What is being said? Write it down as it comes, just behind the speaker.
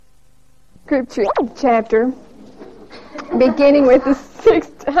scripture chapter, beginning with the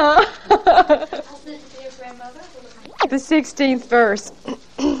the 16th verse.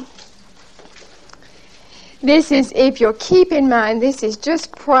 This is, if you'll keep in mind, this is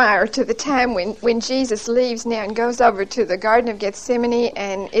just prior to the time when Jesus leaves now and goes over to the Garden of Gethsemane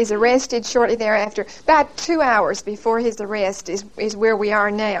and is arrested shortly thereafter. About 2 hours before his arrest is where we are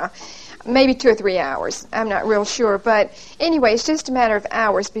now. Maybe 2 or 3 hours. I'm not real sure. But anyway, it's just a matter of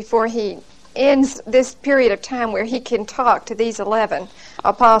hours before he ends this period of time where he can talk to these 11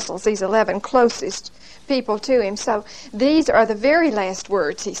 apostles, these 11 closest people to him. So these are the very last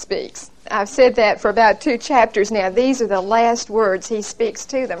words he speaks. I've said that for about 2 chapters now. These are the last words he speaks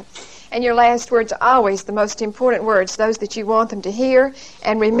to them. And your last words are always the most important words, those that you want them to hear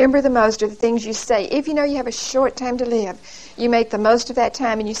and remember the most are the things you say. If you know you have a short time to live, you make the most of that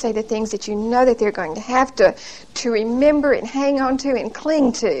time and you say the things that you know that they're going to have to remember and hang on to and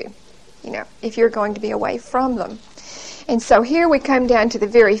cling to, if you're going to be away from them. And so here we come down to the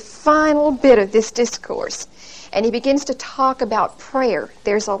very final bit of this discourse. And he begins to talk about prayer.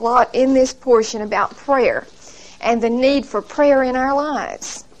 There's a lot in this portion about prayer and the need for prayer in our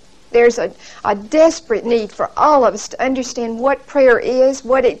lives. There's a desperate need for all of us to understand what prayer is,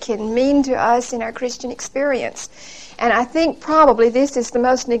 what it can mean to us in our Christian experience. And I think probably this is the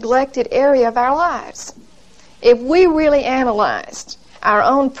most neglected area of our lives. If we really analyzed our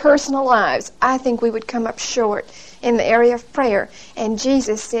own personal lives, I think we would come up short in the area of prayer. And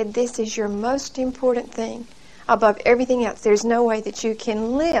Jesus said, this is your most important thing. Above everything else, there's no way that you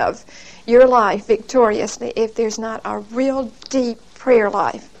can live your life victoriously if there's not a real deep prayer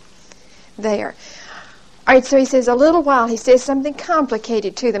life there. All right, so he says a little while, he says something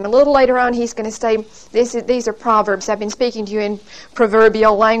complicated to them. A little later on, he's going to say, these are proverbs. I've been speaking to you in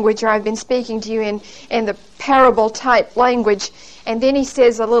proverbial language, or I've been speaking to you in the parable-type language. And then he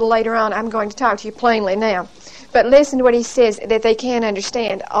says a little later on, I'm going to talk to you plainly now. But listen to what he says that they can't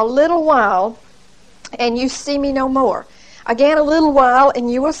understand. A little while, and you see me no more. Again, a little while,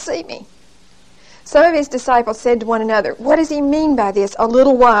 and you will see me. Some of his disciples said to one another, what does he mean by this? A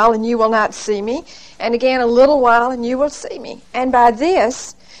little while, and you will not see me. And again, a little while, and you will see me. And by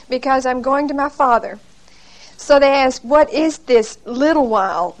this, because I'm going to my Father. So they asked, what is this little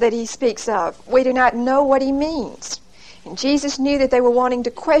while that he speaks of? We do not know what he means. And Jesus knew that they were wanting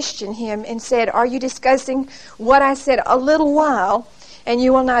to question him and said, are you discussing what I said, a little while, and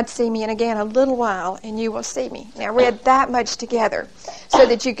you will not see me, and again, a little while, and you will see me. Now, I read that much together so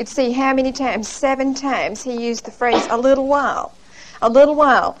that you could see how many times, 7 times, he used the phrase, a little while. A little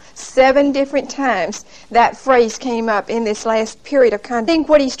while. 7 different times that phrase came up in this last period of context. I think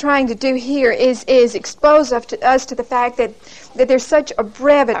what he's trying to do here is expose us to the fact that there's such a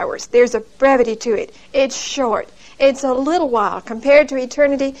brevity. There's a brevity to it. It's short. It's a little while. Compared to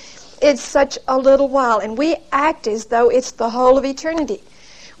eternity, it's such a little while, and we act as though it's the whole of eternity.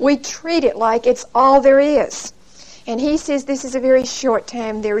 We treat it like it's all there is. And he says this is a very short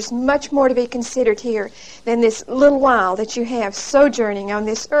time. There's much more to be considered here than this little while that you have sojourning on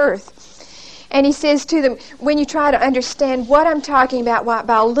this earth. And he says to them, when you try to understand what I'm talking about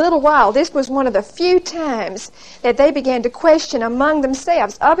by a little while, this was one of the few times that they began to question among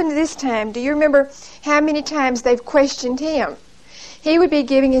themselves. Up until this time, do you remember how many times they've questioned him? He would be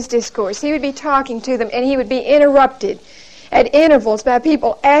giving his discourse. He would be talking to them, and he would be interrupted at intervals by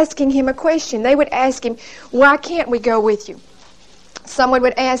people asking him a question. They would ask him, why can't we go with you? Someone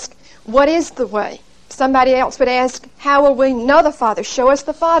would ask, what is the way? Somebody else would ask, how will we know the Father? Show us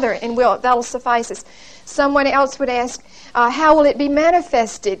the Father, and that'll suffice us. Someone else would ask, how will it be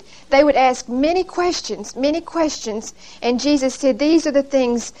manifested? They would ask many questions, and Jesus said, these are the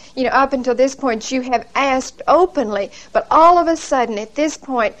things, up until this point you have asked openly, but all of a sudden at this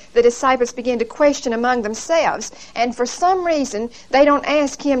point the disciples begin to question among themselves, and for some reason they don't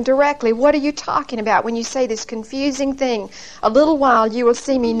ask him directly, what are you talking about when you say this confusing thing, a little while you will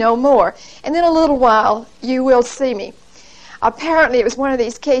see me no more, and then a little while you will see me. Apparently, it was one of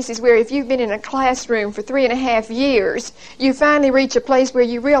these cases where if you've been in a classroom for 3.5 years, you finally reach a place where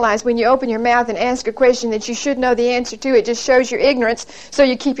you realize when you open your mouth and ask a question that you should know the answer to, it just shows your ignorance, so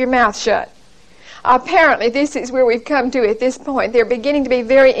you keep your mouth shut. Apparently, this is where we've come to at this point. They're beginning to be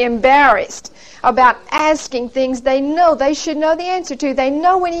very embarrassed about asking things they know they should know the answer to. They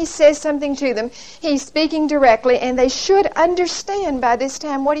know when he says something to them, he's speaking directly, and they should understand by this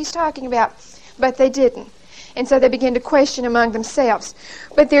time what he's talking about, but they didn't. And so they begin to question among themselves.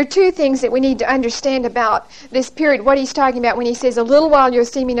 But there are 2 things that we need to understand about this period, what he's talking about when he says, a little while you'll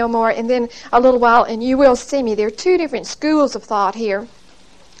see me no more, and then a little while and you will see me. There are 2 different schools of thought here.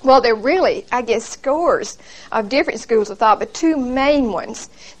 Well, there are really, I guess, scores of different schools of thought, but two main ones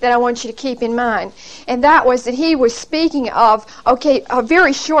that I want you to keep in mind. And that was that he was speaking of, okay, a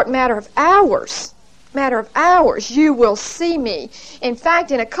very short matter of hours, you will see me. In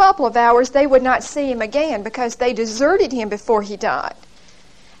fact, in a couple of hours, they would not see him again because they deserted him before he died.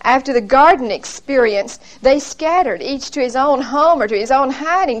 After the garden experience, they scattered, each to his own home or to his own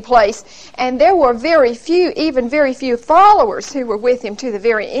hiding place, and there were very few, even very few followers who were with him to the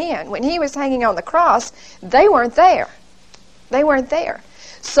very end. When he was hanging on the cross, they weren't there. They weren't there.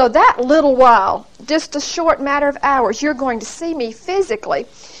 So that little while, just a short matter of hours, you're going to see me physically,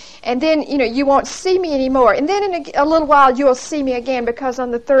 and then, you won't see me anymore. And then in a little while, you'll see me again, because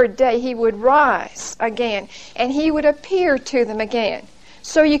on the third day, he would rise again, and he would appear to them again.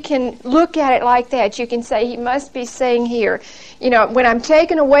 So you can look at it like that. You can say, he must be saying here, when I'm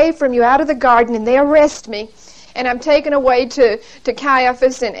taken away from you out of the garden and they arrest me, and I'm taken away to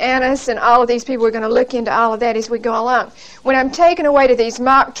Caiaphas and Annas and all of these people, we're going to look into all of that as we go along. When I'm taken away to these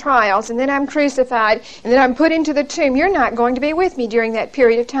mock trials, and then I'm crucified, and then I'm put into the tomb, you're not going to be with me during that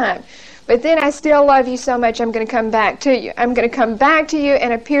period of time. But then I still love you so much, I'm going to come back to you. I'm going to come back to you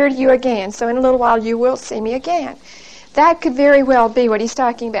and appear to you again. So in a little while, you will see me again. That could very well be what he's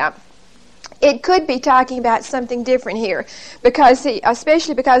talking about. It could be talking about something different here,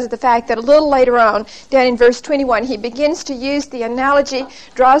 especially because of the fact that a little later on, down in verse 21, he begins to use the analogy,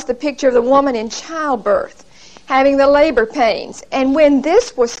 draws the picture of the woman in childbirth, having the labor pains. And when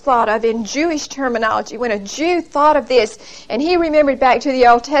this was thought of in Jewish terminology, when a Jew thought of this, and he remembered back to the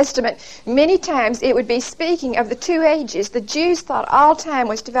Old Testament, many times it would be speaking of the two ages. The Jews thought all time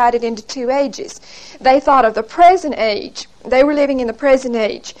was divided into two ages. They thought of the present age. They were living in the present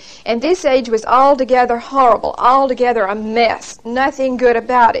age. And this age was altogether horrible, altogether a mess, nothing good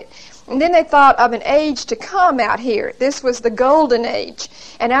about it. And then they thought of an age to come out here. This was the golden age.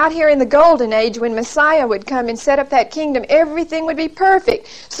 And out here in the golden age, when Messiah would come and set up that kingdom, everything would be perfect.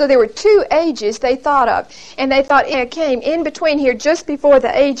 So there were two ages they thought of. And they thought it came in between here, just before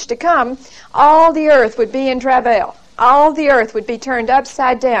the age to come, all the earth would be in travail. All the earth would be turned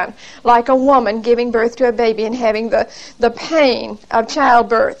upside down, like a woman giving birth to a baby and having the pain of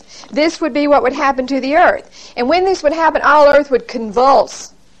childbirth. This would be what would happen to the earth. And when this would happen, all earth would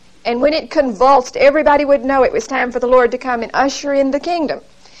convulse. And when it convulsed, everybody would know it was time for the Lord to come and usher in the kingdom,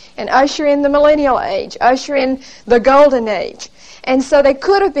 and usher in the millennial age, usher in the golden age. And so they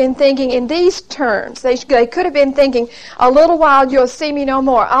could have been thinking in these terms. They could have been thinking, a little while you'll see me no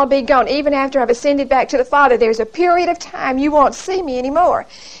more. I'll be gone. Even after I've ascended back to the Father, there's a period of time you won't see me anymore.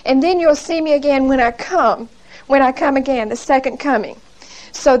 And then you'll see me again when I come again, the second coming.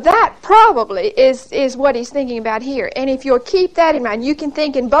 So that probably is what he's thinking about here. And if you'll keep that in mind, you can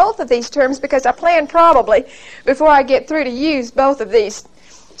think in both of these terms, because I plan probably, before I get through, to use both of these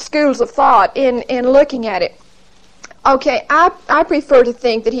schools of thought in looking at it. Okay, I prefer to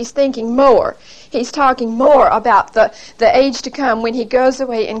think that he's thinking more. He's talking more about the age to come when he goes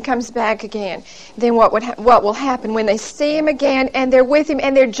away and comes back again than what will happen when they see him again and they're with him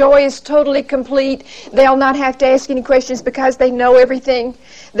and their joy is totally complete. They'll not have to ask any questions because they know everything.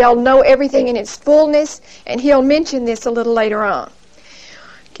 They'll know everything in its fullness, and he'll mention this a little later on.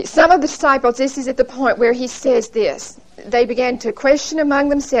 Okay, some of the disciples, this is at the point where he says this. They began to question among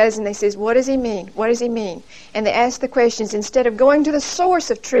themselves, and they says, what does he mean? What does he mean? And they ask the questions instead of going to the source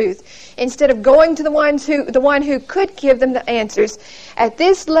of truth, instead of going to the one who could give them the answers. At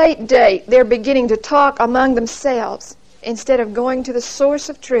this late date, they're beginning to talk among themselves instead of going to the source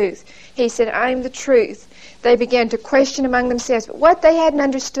of truth. He said, I'm the truth. They began to question among themselves. But what they hadn't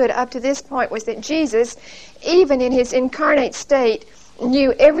understood up to this point was that Jesus, even in his incarnate state,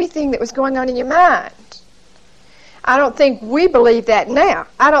 knew everything that was going on in your mind. I don't think we believe that now.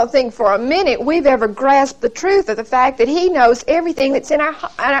 I don't think for a minute we've ever grasped the truth of the fact that he knows everything that's in our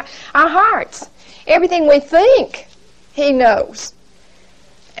hearts. Everything we think, he knows.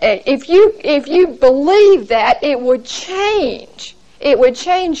 If you believe that, it would change. It would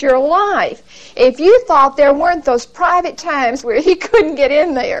change your life. If you thought there weren't those private times where he couldn't get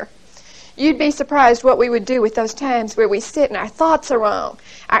in there, you'd be surprised what we would do with those times where we sit and our thoughts are wrong,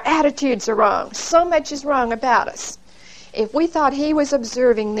 our attitudes are wrong. So much is wrong about us. If we thought he was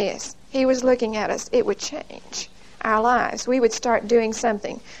observing this, he was looking at us, it would change our lives. We would start doing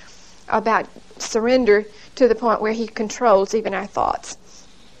something about surrender to the point where he controls even our thoughts.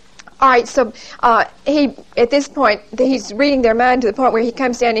 All right, so he, at this point, he's reading their mind to the point where he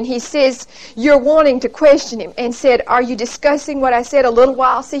comes down and he says, you're wanting to question him, and said, are you discussing what I said a little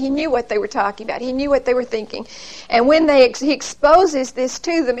while? See, he knew what they were talking about. He knew what they were thinking. And when he exposes this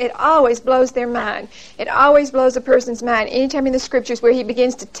to them, it always blows their mind. It always blows a person's mind anytime in the Scriptures where he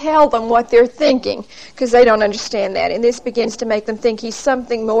begins to tell them what they're thinking, because they don't understand that. And this begins to make them think he's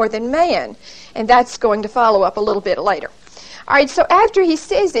something more than man. And that's going to follow up a little bit later. All right, so after he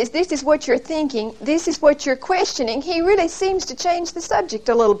says this is what you're thinking, this is what you're questioning, he really seems to change the subject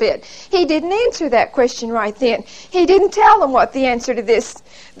a little bit. He didn't answer that question right then. He didn't tell them what the answer to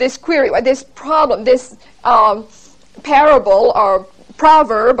this query, this problem, this parable or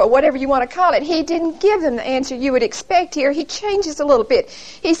proverb or whatever you want to call it. He didn't give them the answer you would expect here. He changes a little bit.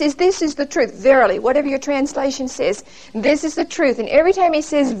 He says, this is the truth, verily. Whatever your translation says, this is the truth. And every time he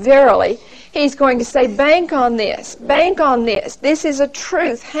says verily, he's going to say, bank on this, bank on this. This is a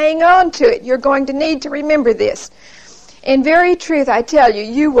truth. Hang on to it. You're going to need to remember this. In very truth, I tell you,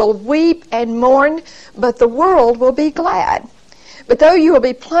 you will weep and mourn, but the world will be glad. But though you will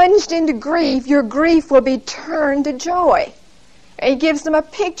be plunged into grief, your grief will be turned to joy. He gives them a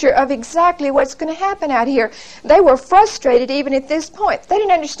picture of exactly what's going to happen out here. They were frustrated even at this point. They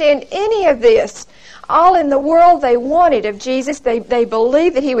didn't understand any of this. All in the world they wanted of Jesus. They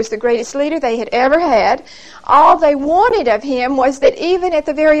believed that he was the greatest leader they had ever had. All they wanted of him was that even at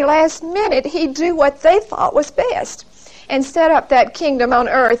the very last minute, he'd do what they thought was best and set up that kingdom on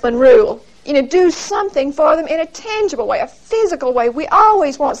earth and rule. Do something for them in a tangible way, a physical way. We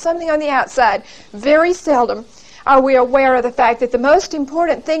always want something on the outside. Very seldom are we aware of the fact that the most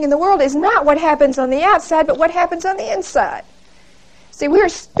important thing in the world is not what happens on the outside, but what happens on the inside. See, we're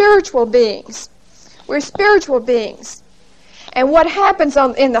spiritual beings. We're spiritual beings. And what happens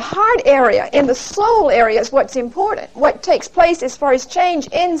in the heart area, in the soul area is what's important. What takes place as far as change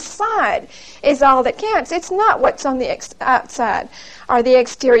inside is all that counts. It's not what's on the outside or the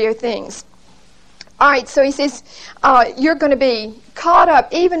exterior things. All right, so he says, you're going to be caught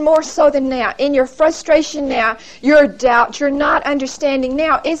up even more so than now. In your frustration now, your doubt, your not understanding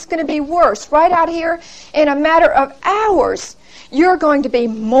now, it's going to be worse. Right out here, in a matter of hours, you're going to be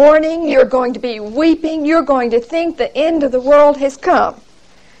mourning, you're going to be weeping, you're going to think the end of the world has come.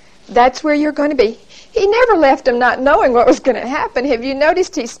 That's where you're going to be. He never left them not knowing what was going to happen. Have you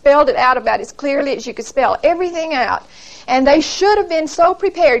noticed he spelled it out about as clearly as you could spell everything out? And they should have been so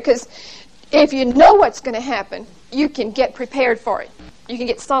prepared, because if you know what's going to happen, you can get prepared for it. You can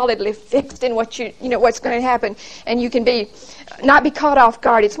get solidly fixed in what what's going to happen, and you can not be caught off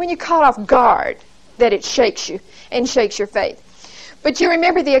guard. It's when you're caught off guard that it shakes you and shakes your faith. But you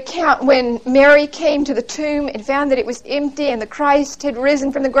remember the account when Mary came to the tomb and found that it was empty and the Christ had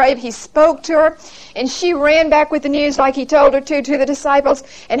risen from the grave. He spoke to her, and she ran back with the news like he told her to the disciples.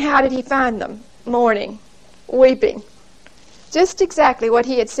 And how did he find them? Mourning, weeping. Just exactly what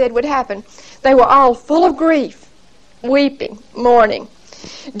he had said would happen. They were all full of grief, weeping, mourning.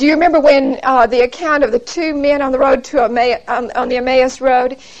 Do you remember when the account of the two men on the road to on the Emmaus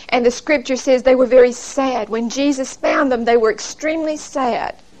road, and the scripture says they were very sad. When Jesus found them, they were extremely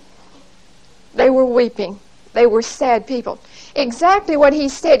sad. They were weeping. They were sad people. Exactly what he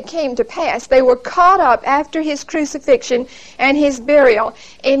said came to pass. They were caught up after his crucifixion and his burial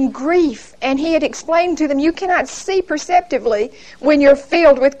in grief. And he had explained to them, you cannot see perceptively when you're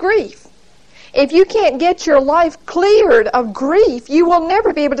filled with grief. If you can't get your life cleared of grief, you will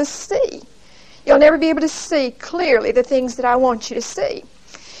never be able to see. You'll never be able to see clearly the things that I want you to see.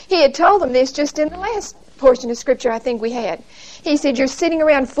 He had told them this just in the last portion of Scripture I think we had. He said, you're sitting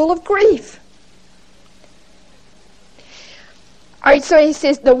around full of grief. All right, so he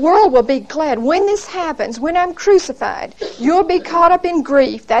says, the world will be glad. When this happens, when I'm crucified, you'll be caught up in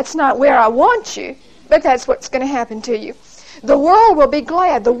grief. That's not where I want you, but that's what's going to happen to you. The world will be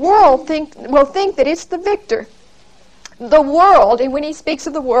glad. The world will think that it's the victor. The world, and when he speaks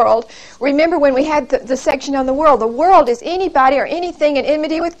of the world, remember when we had the section on the world is anybody or anything in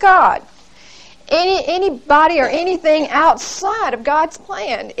enmity with God. Anybody or anything outside of God's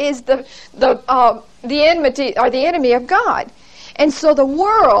plan is the enmity or the enemy of God. And so the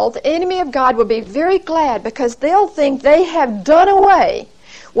world, the enemy of God, will be very glad because they'll think they have done away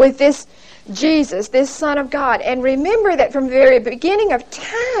with this Jesus, this Son of God. And remember that from the very beginning of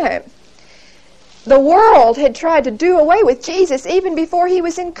time, the world had tried to do away with Jesus even before he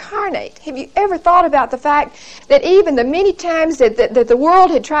was incarnate. Have you ever thought about the fact that even the many times that the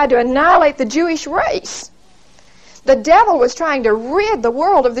world had tried to annihilate the Jewish race, the devil was trying to rid the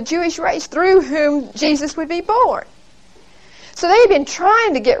world of the Jewish race through whom Jesus would be born. So they had been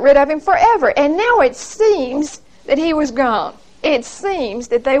trying to get rid of him forever, and now it seems that he was gone. It seems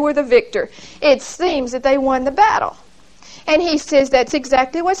that they were the victor. It seems that they won the battle. And he says that's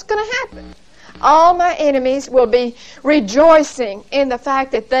exactly what's going to happen. All my enemies will be rejoicing in the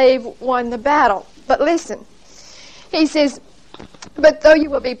fact that they've won the battle. But listen, he says, but though you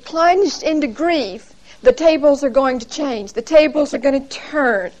will be plunged into grief, the tables are going to change. The tables are going to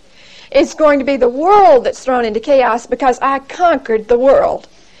turn. It's going to be the world that's thrown into chaos because I conquered the world.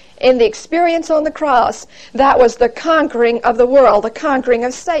 In the experience on the cross, that was the conquering of the world, the conquering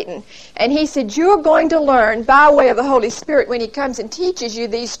of Satan. And he said, you're going to learn by way of the Holy Spirit when he comes and teaches you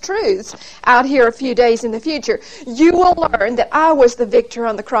these truths out here a few days in the future. You will learn that I was the victor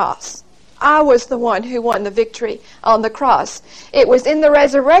on the cross. I was the one who won the victory on the cross. It was in the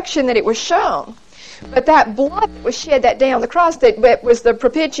resurrection that it was shown. But that blood that was shed that day on the cross, that was the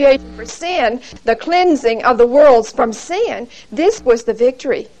propitiation for sin, the cleansing of the worlds from sin, this was the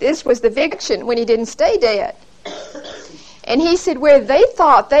victory. This was the victory when he didn't stay dead. And he said where they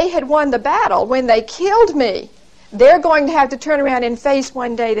thought they had won the battle when they killed me, they're going to have to turn around and face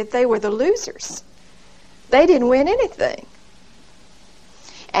one day that they were the losers. They didn't win anything.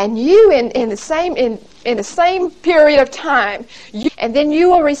 And you, in the same period of time, and then you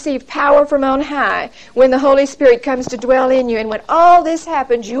will receive power from on high when the Holy Spirit comes to dwell in you. And when all this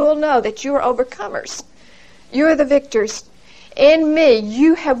happens, you will know that you are overcomers. You are the victors. In me,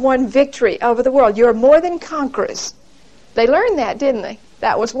 you have won victory over the world. You are more than conquerors. They learned that, didn't they?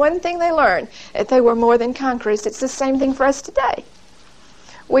 That was one thing they learned, that they were more than conquerors. It's the same thing for us today.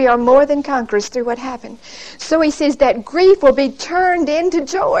 We are more than conquerors through what happened. So he says that grief will be turned into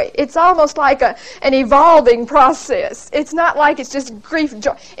joy. It's almost like an evolving process. It's not like it's just grief,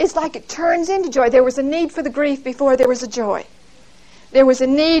 joy. It's like it turns into joy. There was a need for the grief before there was a joy. There was a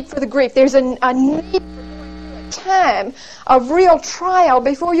need for the grief. There's a need for a time of real trial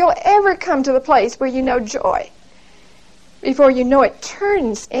before you'll ever come to the place where you know joy. Before you know it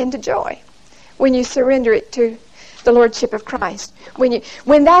turns into joy. When you surrender it to the Lordship of Christ.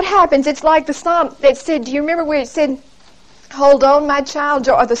 When that happens, it's like the psalm that said, do you remember where it said, hold on, my child,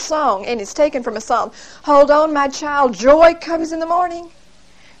 joy, or the song, and it's taken from a psalm, hold on, my child, joy comes in the morning.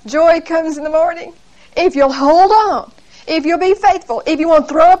 Joy comes in the morning. If you'll hold on, if you'll be faithful, if you won't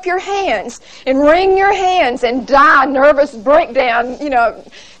throw up your hands and wring your hands and die, nervous breakdown,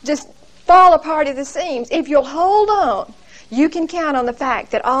 just fall apart at the seams, if you'll hold on, you can count on the fact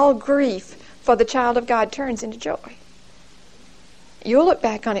that all grief for the child of God turns into joy. You'll look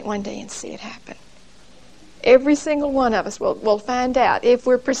back on it one day and see it happen. Every single one of us will find out if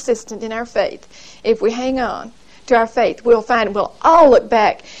we're persistent in our faith. If we hang on to our faith, we'll all look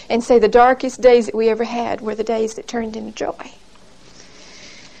back and say the darkest days that we ever had were the days that turned into joy.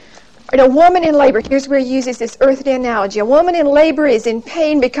 And a woman in labor, here's where he uses this earthly analogy. A woman in labor is in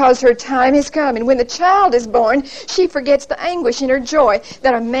pain because her time has come. And when the child is born, she forgets the anguish in her joy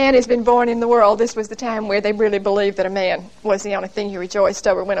that a man has been born in the world. This was the time where they really believed that a man was the only thing you rejoiced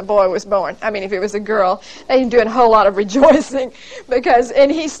over when a boy was born. I mean, if it was a girl, they didn't do a whole lot of rejoicing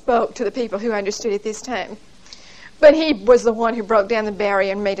and he spoke to the people who understood at this time. But he was the one who broke down the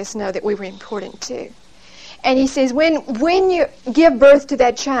barrier and made us know that we were important too. And he says, when you give birth to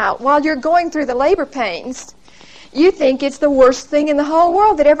that child, while you're going through the labor pains, you think it's the worst thing in the whole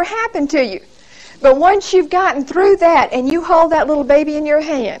world that ever happened to you. But once you've gotten through that and you hold that little baby in your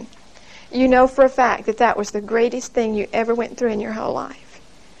hand, you know for a fact that that was the greatest thing you ever went through in your whole life.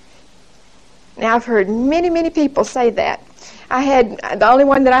 Now, I've heard many, many people say that. The only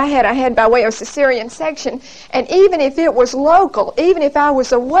one that I had by way of cesarean section, and even if it was local, even if I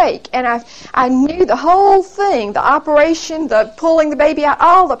was awake, and I knew the whole thing, the operation, the pulling the baby out,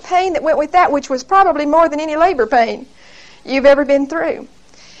 all the pain that went with that, which was probably more than any labor pain you've ever been through,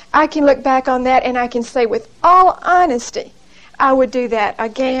 I can look back on that and I can say with all honesty, I would do that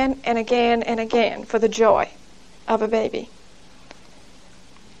again and again and again for the joy of a baby.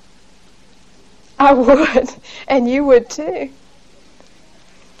 I would, and you would too.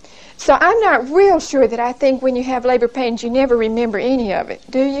 So I'm not real sure that I think when you have labor pains, you never remember any of it,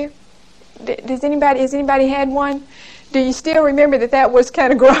 do you? Has anybody had one? Do you still remember that was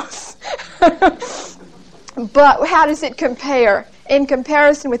kind of gross? But how does it compare? In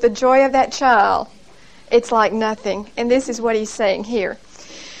comparison with the joy of that child, it's like nothing. And this is what he's saying here.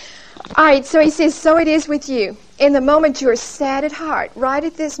 All right, so he says, so it is with you. In the moment you're sad at heart, right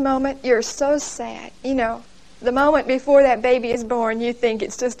at this moment, you're so sad. The moment before that baby is born, you think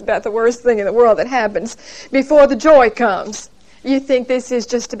it's just about the worst thing in the world that happens. Before the joy comes, you think this is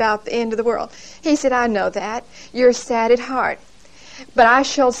just about the end of the world. He said, I know that. You're sad at heart. But I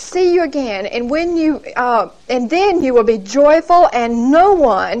shall see you again, and then you will be joyful, and no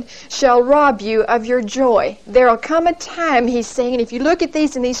one shall rob you of your joy. There will come a time, he's saying, and if you look at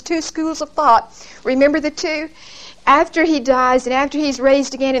these in these two schools of thought, remember the two? After he dies and after he's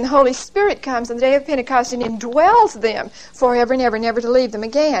raised again and the Holy Spirit comes on the day of Pentecost and indwells them forever and ever, never to leave them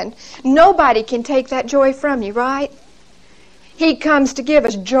again, nobody can take that joy from you, right? He comes to give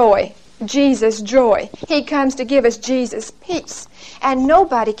us joy, Jesus' joy. He comes to give us Jesus' peace. And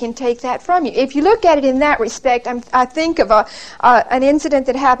nobody can take that from you. If you look at it in that respect, I think of an incident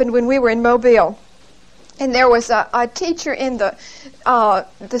that happened when we were in Mobile. And there was a teacher in the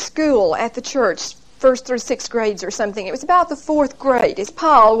school at the church, 1st through 6th grades or something. It was about the 4th grade. As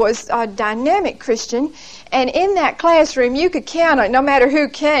Paul was a dynamic Christian, and in that classroom you could count on, no matter who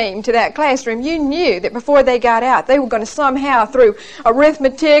came to that classroom, you knew that before they got out, they were going to somehow, through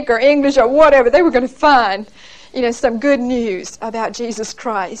arithmetic or English or whatever, they were going to find, some good news about Jesus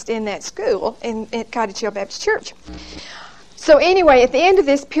Christ in that school at Cottage Hill Baptist Church. So anyway, at the end of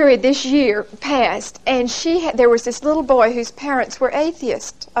this period, this year passed, and there was this little boy whose parents were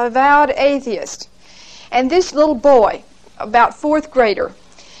atheists, avowed atheists. And this little boy, about 4th grader,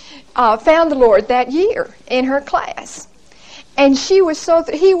 found the Lord that year in her class. And he was so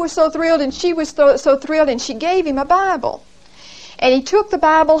thrilled, and she was so thrilled, and she gave him a Bible. And he took the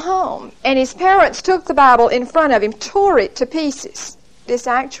Bible home, and his parents took the Bible in front of him, tore it to pieces. This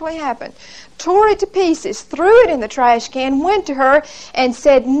actually happened. Tore it to pieces, threw it in the trash can, went to her, and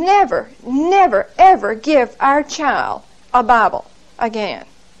said, never, never, ever give our child a Bible again.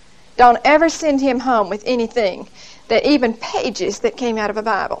 Don't ever send him home with anything, that even pages that came out of a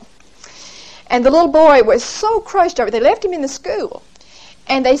Bible. And the little boy was so crushed over it. They left him in the school.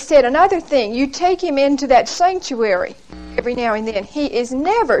 And they said, another thing, you take him into that sanctuary every now and then. He is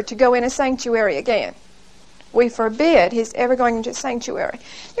never to go in a sanctuary again. We forbid his ever going into a sanctuary.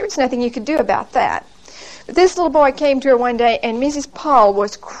 There was nothing you could do about that. But this little boy came to her one day, and Mrs. Paul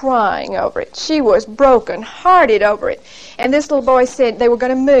was crying over it. She was broken-hearted over it. And this little boy said they were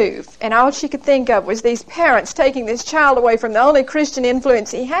going to move, and all she could think of was these parents taking this child away from the only Christian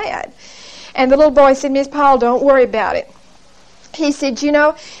influence he had. And the little boy said, Miss Paul, don't worry about it. He said,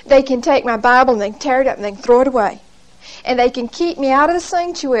 they can take my Bible and they can tear it up and they can throw it away. And they can keep me out of the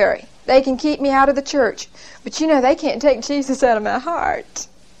sanctuary. They can keep me out of the church. But they can't take Jesus out of my heart.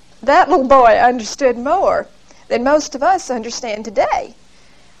 That little boy understood more than most of us understand today.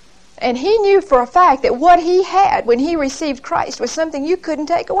 And he knew for a fact that what he had when he received Christ was something you couldn't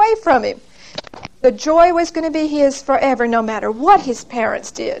take away from him. The joy was going to be his forever, no matter what his parents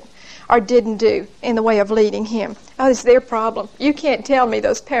did or didn't do in the way of leading him. Oh, it's their problem. You can't tell me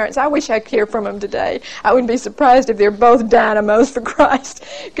those parents. I wish I could hear from them today. I wouldn't be surprised if they're both dynamos for Christ.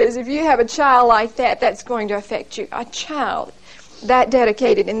 Because if you have a child like that, that's going to affect you. A child that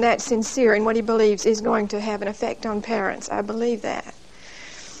dedicated and that sincere in what he believes is going to have an effect on parents. I believe that.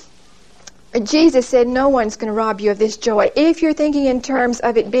 Jesus said no one's going to rob you of this joy. If you're thinking in terms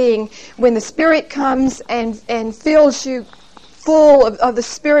of it being when the Spirit comes and fills you full of the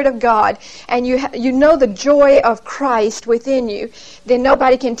Spirit of God, and you know the joy of Christ within you, then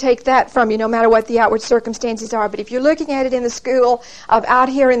nobody can take that from you, no matter what the outward circumstances are. But if you're looking at it in the school of out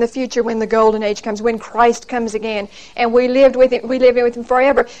here in the future, when the golden age comes, when Christ comes again, and we live with Him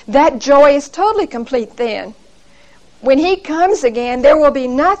forever, that joy is totally complete then. When He comes again, there will be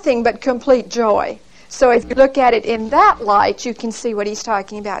nothing but complete joy. So if you look at it in that light, you can see what he's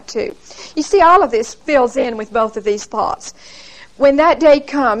talking about too. You see, all of this fills in with both of these thoughts. When that day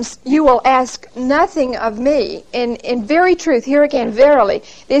comes, you will ask nothing of me. In very truth, here again, verily,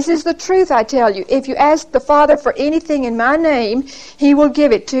 this is the truth I tell you. If you ask the Father for anything in my name, He will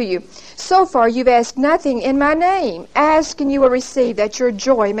give it to you. So far, you've asked nothing in my name. Ask and you will receive, that your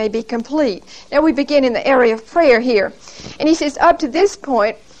joy may be complete. Now we begin in the area of prayer here. And he says, up to this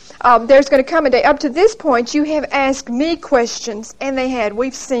point, there's going to come a day. Up to this point, you have asked me questions, and they had.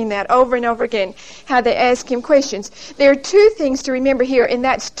 We've seen that over and over again, how they ask him questions. There are two things to remember here, and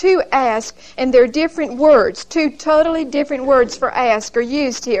that's to ask, and they're different words. Two totally different words for ask are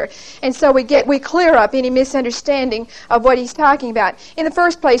used here. And so we clear up any misunderstanding of what he's talking about. In the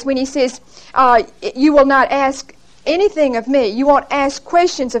first place, when he says, you will not ask anything of me, you won't ask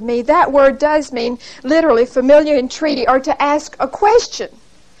questions of me, that word does mean literally familiar entreaty, or to ask a question.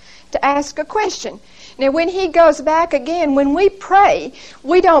 To ask a question. Now, when he goes back again, when we pray,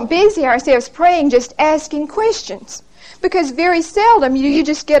 we don't busy ourselves praying just asking questions. Because very seldom you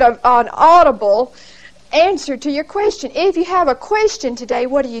just get an audible answer to your question. If you have a question today,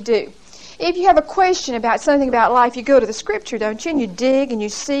 what do? If you have a question about something about life, you go to the Scripture, don't you? And you dig and you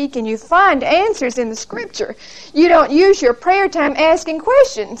seek and you find answers in the Scripture. You don't use your prayer time asking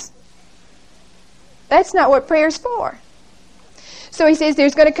questions. That's not what prayer's for. So he says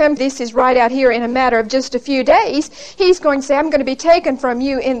there's going to come, this is right out here in a matter of just a few days, he's going to say, I'm going to be taken from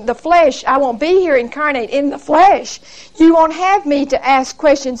you in the flesh. I won't be here incarnate in the flesh. You won't have me to ask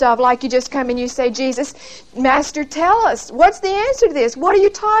questions of, like you just come and you say, Jesus, Master, tell us, what's the answer to this? What are you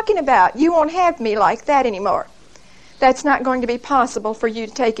talking about? You won't have me like that anymore. That's not going to be possible for you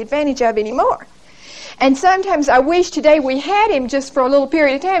to take advantage of anymore. And sometimes I wish today we had him just for a little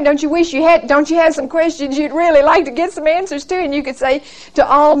period of time. Don't you wish you had, don't you have some questions you'd really like to get some answers to? And you could say to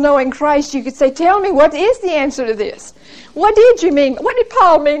all-knowing Christ, you could say, tell me, what is the answer to this? What did you mean? What did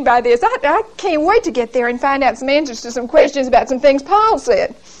Paul mean by this? I can't wait to get there and find out some answers to some questions about some things Paul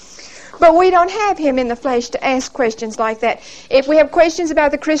said. But we don't have him in the flesh to ask questions like that. If we have questions about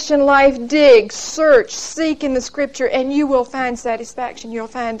the Christian life, dig, search, seek in the Scripture, and you will find satisfaction. You'll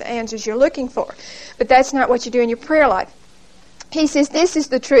find the answers you're looking for. But that's not what you do in your prayer life. He says, this is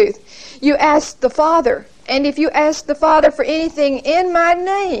the truth. You ask the Father, and if you ask the Father for anything in my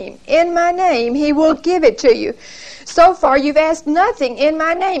name, He will give it to you. So far, you've asked nothing in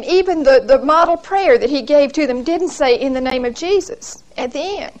my name. Even the model prayer that He gave to them didn't say in the name of Jesus at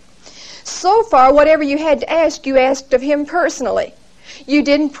the end. So far, whatever you had to ask, you asked of Him personally. You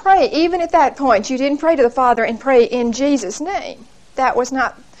didn't pray, even at that point, you didn't pray to the Father and pray in Jesus' name. That was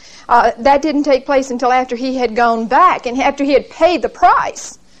not, that didn't take place until after He had gone back and after He had paid the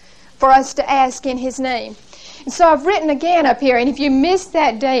price for us to ask in His name. And so I've written again up here, and if you missed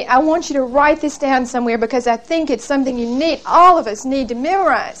that day, I want you to write this down somewhere because I think it's something you need, all of us need to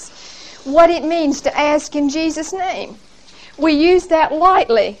memorize. What it means to ask in Jesus' name. We use that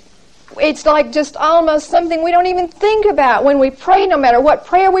lightly. It's like just almost something we don't even think about when we pray. No matter what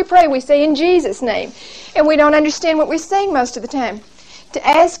prayer we pray, we say in Jesus' name. And we don't understand what we're saying most of the time. To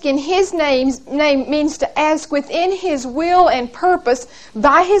ask in His name means to ask within His will and purpose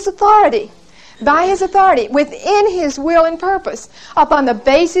by His authority. By His authority, within His will and purpose, upon the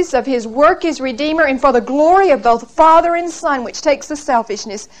basis of His work as Redeemer and for the glory of both Father and Son, which takes the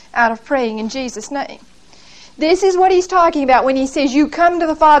selfishness out of praying in Jesus' name. This is what He's talking about when He says, you come to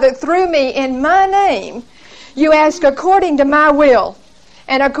the Father through me in my name. You ask according to my will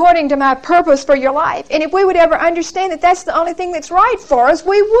and according to my purpose for your life. And if we would ever understand that that's the only thing that's right for us,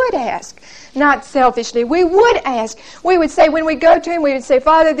 we would ask. Not selfishly. We would ask. We would say, when we go to Him, we would say,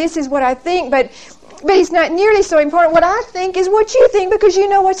 Father, this is what I think, but it's not nearly so important. What I think is what you think because you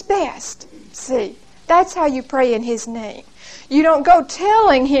know what's best. See, that's how you pray in His name. You don't go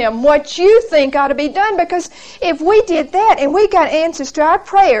telling Him what you think ought to be done, because if we did that and we got answers to our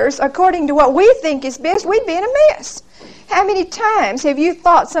prayers according to what we think is best, we'd be in a mess. How many times have you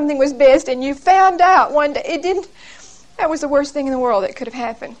thought something was best and you found out one day it didn't? That was the worst thing in the world that could have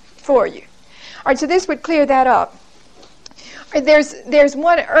happened for you. All right, so this would clear that up. There's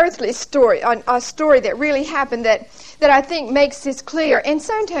one earthly story, a story that really happened that I think makes this clear. And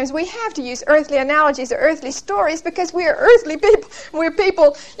sometimes we have to use earthly analogies or earthly stories because we are earthly people. We're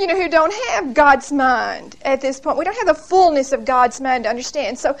people, who don't have God's mind at this point. We don't have the fullness of God's mind to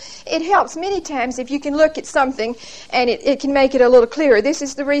understand. So it helps many times if you can look at something and it can make it a little clearer. This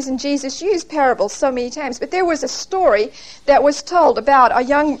is the reason Jesus used parables so many times. But there was a story that was told about a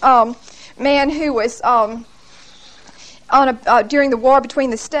young man who was during the war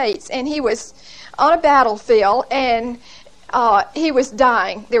between the states, and he was on a battlefield, and he was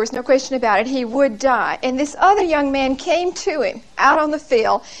dying. There was no question about it. He would die. And this other young man came to him out on the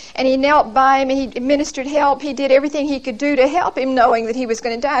field, and he knelt by him, and he administered help. He did everything he could do to help him, knowing that he was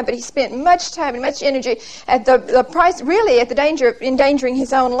going to die, but he spent much time and much energy at the price, really at the danger of endangering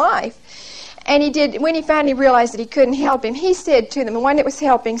his own life. And he did, when he finally realized that he couldn't help him, he said to them, the one that was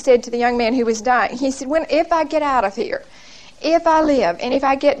helping said to the young man who was dying, he said, if I get out of here, if I live, and if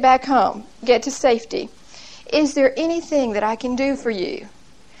I get back home, get to safety, is there anything that I can do for you?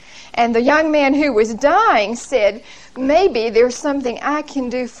 And the young man who was dying said, maybe there's something I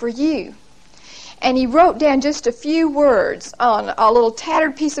can do for you. And he wrote down just a few words on a little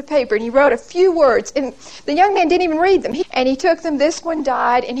tattered piece of paper, and he wrote a few words, and the young man didn't even read them. And he took them, this one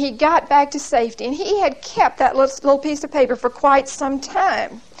died, and he got back to safety. And he had kept that little piece of paper for quite some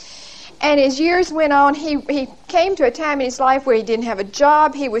time. And as years went on, he came to a time in his life where he didn't have a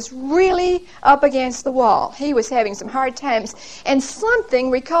job. He was really up against the wall. He was having some hard times. And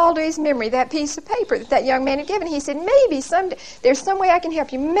something recalled to his memory that piece of paper that young man had given. He said, maybe someday, there's some way I can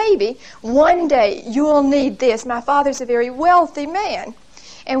help you. Maybe one day you'll need this. My father's a very wealthy man.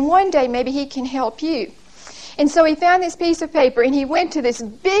 And one day maybe he can help you. And so he found this piece of paper, and he went to this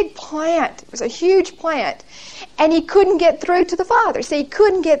big plant. It was a huge plant. And he couldn't get through to the father. See, he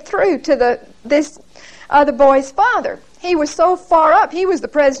couldn't get through to this other boy's father. He was so far up. He was the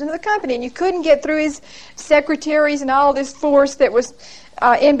president of the company, and you couldn't get through his secretaries and all this force that was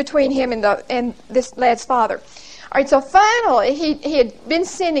in between him and this lad's father. All right, so finally, he had been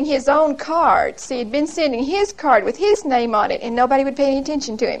sending his own cards. He had been sending his card with his name on it, and nobody would pay any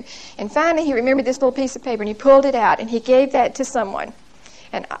attention to him. And finally, he remembered this little piece of paper, and he pulled it out, and he gave that to someone.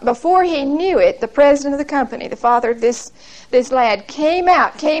 And before he knew it, the president of the company, the father of this lad, came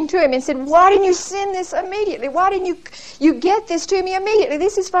to him and said, "Why didn't you send this immediately? Why didn't you get this to me immediately?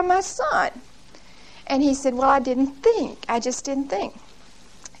 This is from my son." And he said, "Well, I didn't think. I just didn't think."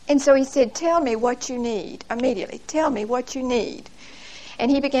 And so he said, "Tell me what you need immediately. Tell me what you need." And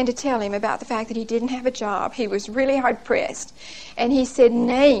he began to tell him about the fact that he didn't have a job. He was really hard pressed. And he said,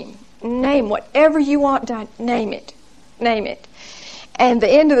 name whatever you want done. Name it. And the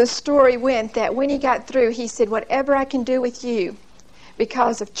end of the story went that when he got through, he said, "Whatever I can do with you,"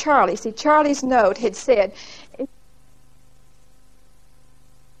 because of Charlie. See, Charlie's note had said,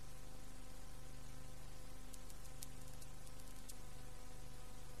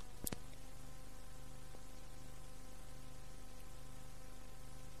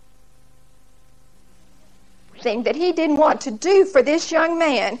 that he didn't want to do for this young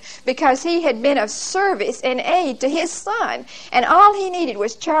man because he had been of service and aid to his son. And all he needed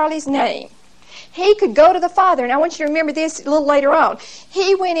was Charlie's name. He could go to the father, and I want you to remember this a little later on.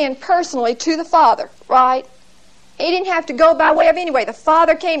 He went in personally to the father, right? He didn't have to go by way of anyway. The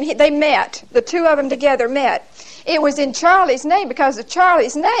father came, they met. The two of them together met. It was in Charlie's name, because of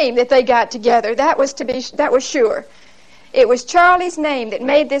Charlie's name that they got together. That was sure. It was Charlie's name that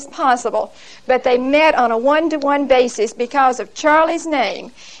made this possible, but they met on a one-to-one basis because of Charlie's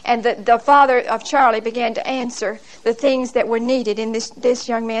name, and the father of Charlie began to answer the things that were needed in this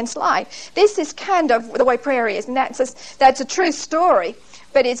young man's life. This is kind of the way prayer is, and that's a true story,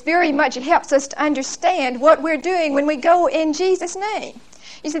 but it helps us to understand what we're doing when we go in Jesus' name.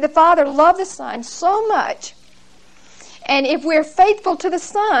 You see, the Father loved the Son so much. And if we're faithful to the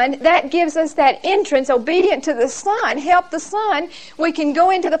Son, that gives us that entrance, obedient to the Son, help the Son. We can go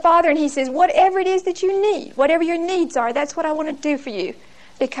into the Father, and He says, "Whatever it is that you need, whatever your needs are, that's what I want to do for you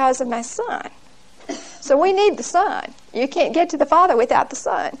because of my Son." So we need the Son. You can't get to the Father without the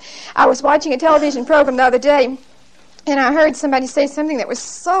Son. I was watching a television program the other day, and I heard somebody say something that was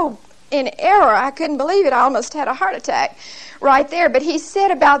so in error, I couldn't believe it. I almost had a heart attack right there. But he said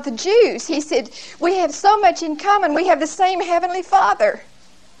about the Jews, he said, "We have so much in common. We have the same Heavenly Father."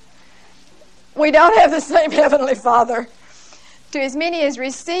 We don't have the same Heavenly Father. "To as many as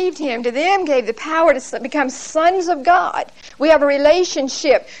received Him, to them gave the power to become sons of God." We have a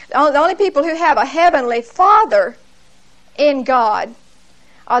relationship. The only people who have a Heavenly Father in God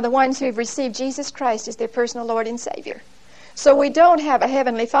are the ones who have received Jesus Christ as their personal Lord and Savior. So we don't have a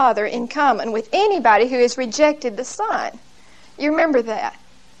Heavenly Father in common with anybody who has rejected the Son. You remember that?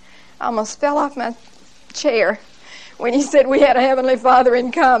 I almost fell off my chair when he said we had a Heavenly Father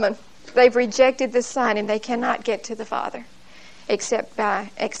in common. They've rejected the Son, and they cannot get to the Father except by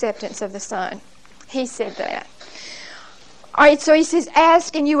acceptance of the Son. He said that. All right, so he says,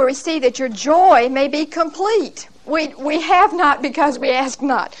 "Ask and you will receive, that your joy may be complete." We have not because we ask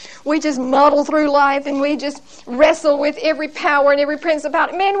not. We just muddle through life, and we just wrestle with every power and every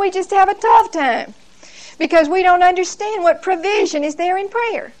principality. Man, we just have a tough time because we don't understand what provision is there in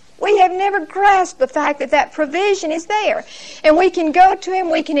prayer. We have never grasped the fact that that provision is there. And we can go to Him,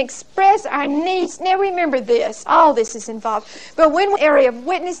 we can express our needs. Now remember this, all this is involved. But when area of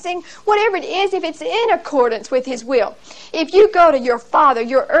witnessing, whatever it is, if it's in accordance with His will, if you go to your Father,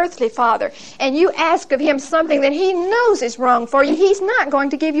 your earthly Father, and you ask of Him something that He knows is wrong for you, He's not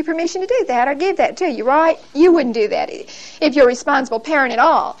going to give you permission to do that or give that to you, right? You wouldn't do that if you're a responsible parent at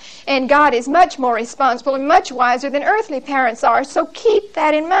all. And God is much more responsible and much wiser than earthly parents are, so keep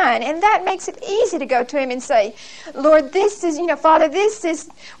that in mind. And that makes it easy to go to Him and say, "Lord, this is, Father, this is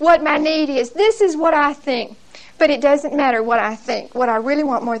what my need is. This is what I think." But it doesn't matter what I think. What I really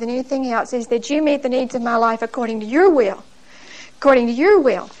want more than anything else is that you meet the needs of my life according to your will. According to your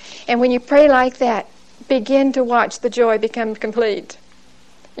will. And when you pray like that, begin to watch the joy become complete.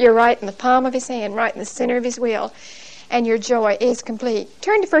 You're right in the palm of His hand, right in the center of His will. And your joy is complete.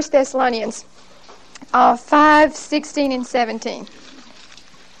 Turn to 1 Thessalonians 5:16 and 17.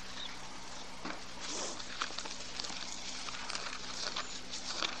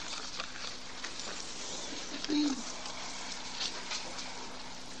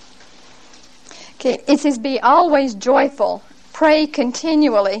 Okay, it says, "Be always joyful, pray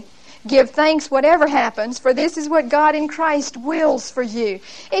continually, Give thanks whatever happens, for this is what God in Christ wills for you.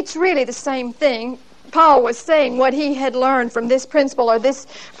 It's really the same thing. Paul was saying what he had learned from this principle or this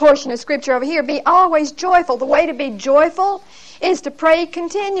portion of Scripture over here. Be always joyful. The way to be joyful is to pray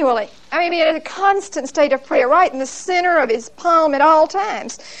continually. I mean, in a constant state of prayer, right in the center of his palm at all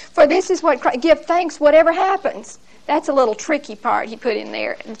times. For this is what Christ, give thanks whatever happens. That's a little tricky part he put in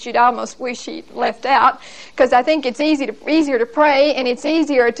there that you'd almost wish he left out, because I think it's easier to pray, and it's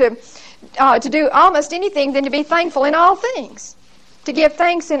easier to do almost anything than to be thankful in all things. To give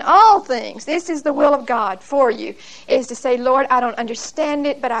thanks in all things. This is the will of God for you, is to say, Lord, I don't understand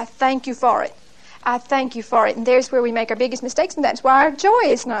it, but I thank you for it. I thank you for it. And there's where we make our biggest mistakes, and that's why our joy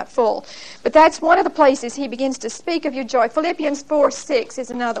is not full. But that's one of the places he begins to speak of your joy. Philippians 4:6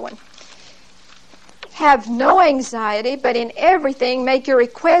 is another one. Have no anxiety, but in everything make your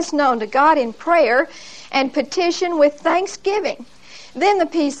requests known to God in prayer and petition with thanksgiving. Then the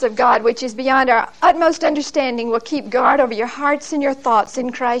peace of God, which is beyond our utmost understanding, will keep guard over your hearts and your thoughts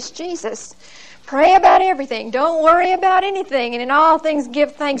in Christ Jesus. Pray about everything. Don't worry about anything. And in all things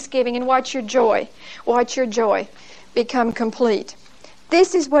give thanksgiving, and watch your joy become complete.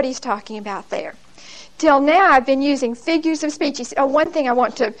 This is what he's talking about there. Till now, I've been using figures of speech. One thing I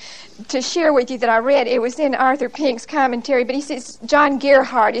want to share with you that I read, it was in Arthur Pink's commentary, but he says John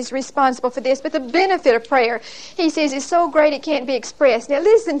Gerhardt is responsible for this. But the benefit of prayer, he says, is so great it can't be expressed. Now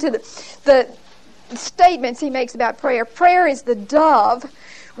listen to the statements he makes about prayer. Prayer is the dove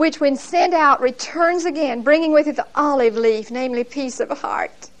which, when sent out, returns again, bringing with it the olive leaf, namely peace of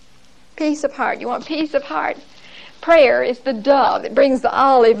heart. Peace of heart. You want peace of heart? Prayer is the dove that brings the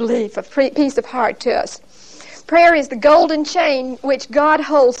olive leaf of peace of heart to us. Prayer is the golden chain which God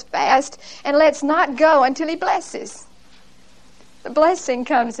holds fast and lets not go until he blesses. The blessing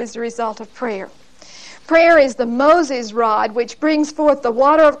comes as a result of prayer. Prayer is the Moses rod which brings forth the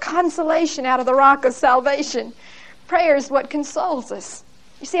water of consolation out of the rock of salvation. Prayer is what consoles us.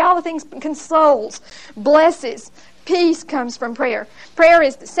 You see, all the things consoles, blesses. Peace comes from prayer. Prayer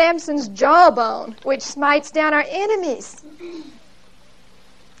is Samson's jawbone, which smites down our enemies.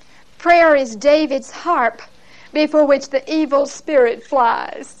 Prayer is David's harp, before which the evil spirit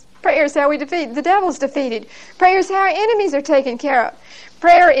flies. Prayer is how we defeat the devil's defeated. Prayer is how our enemies are taken care of.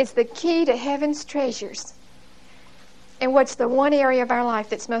 Prayer is the key to heaven's treasures. And what's the one area of our life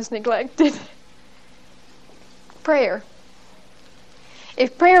that's most neglected? Prayer.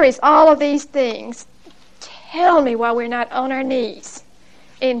 If prayer is all of these things, tell me why we're not on our knees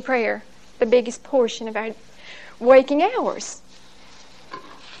in prayer the biggest portion of our waking hours.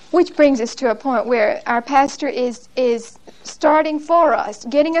 Which brings us to a point where our pastor is starting for us,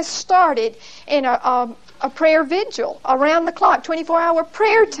 getting us started in a prayer vigil, around the clock, 24-hour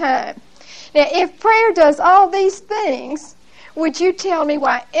prayer time. Now, if prayer does all these things, would you tell me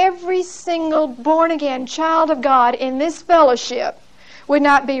why every single born-again child of God in this fellowship would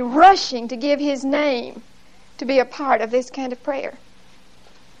not be rushing to give his name to be a part of this kind of prayer?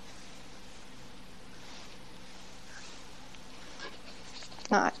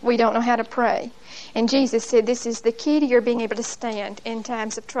 Not. We don't know how to pray. And Jesus said this is the key to your being able to stand in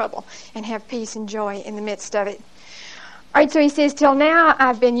times of trouble and have peace and joy in the midst of it. All right, so he says, till now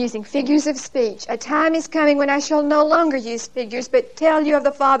I've been using figures of speech. A time is coming when I shall no longer use figures, but tell you of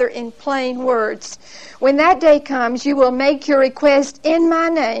the Father in plain words. When that day comes, you will make your request in my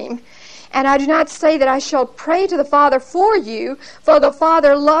name. And I do not say that I shall pray to the Father for you, for the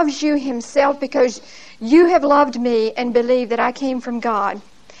Father loves you himself, because you have loved me and believe that I came from God.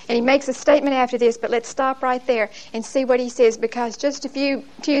 And he makes a statement after this, but let's stop right there and see what he says, because just a few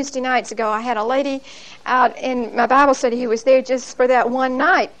Tuesday nights ago, I had a lady out in my Bible study who was there just for that one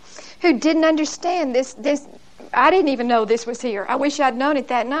night who didn't understand this. I didn't even know this was here. I wish I'd known it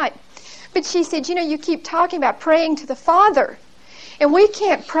that night. But she said, you know, you keep talking about praying to the Father. And we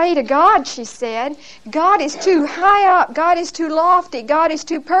can't pray to God, she said. God is too high up. God is too lofty. God is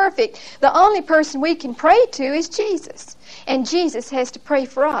too perfect. The only person we can pray to is Jesus. And Jesus has to pray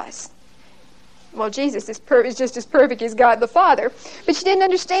for us. Well, Jesus is just as perfect as God the Father. But she didn't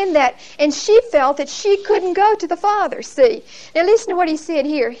understand that. And she felt that she couldn't go to the Father, see. Now listen to what he said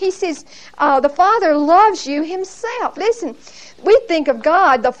here. He says, the Father loves you himself. Listen, we think of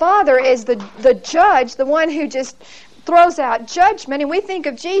God, the Father, as the judge, the one who just throws out judgment, and we think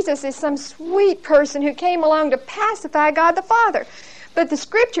of Jesus as some sweet person who came along to pacify God the Father. But the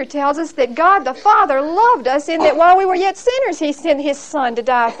Scripture tells us that God the Father loved us in that while we were yet sinners, he sent his Son to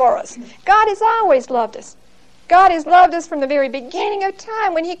die for us. God has always loved us. God has loved us from the very beginning of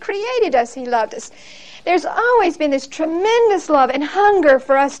time. When he created us, he loved us. There's always been this tremendous love and hunger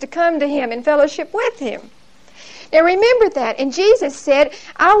for us to come to him and fellowship with him. Now remember that. And Jesus said,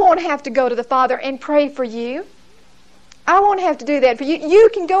 I won't have to go to the Father and pray for you. I won't have to do that for you. You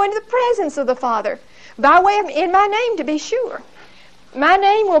can go into the presence of the Father by way of, in my name, to be sure. My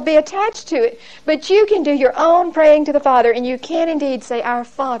name will be attached to it. But you can do your own praying to the Father, and you can indeed say, Our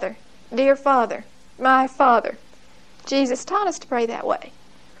Father, dear Father, my Father. Jesus taught us to pray that way.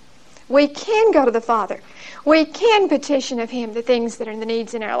 We can go to the Father. We can petition of Him the things that are the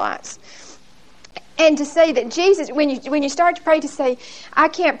needs in our lives. And to say that Jesus, when you start to pray, to say, I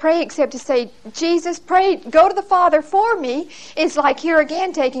can't pray except to say, Jesus, pray, go to the Father for me, is like here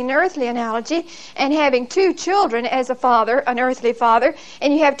again taking an earthly analogy and having two children as a father, an earthly father,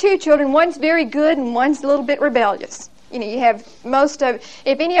 and you have two children, one's very good and one's a little bit rebellious. You know, you have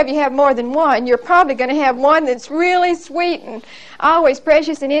if any of you have more than one, you're probably going to have one that's really sweet and always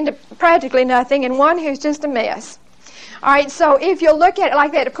precious and into practically nothing, and one who's just a mess. All right, so if you'll look at it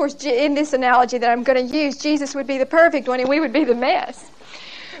like that, of course, in this analogy that I'm going to use, Jesus would be the perfect one and we would be the mess.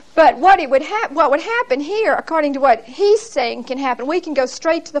 But what would happen here, according to what He's saying can happen, we can go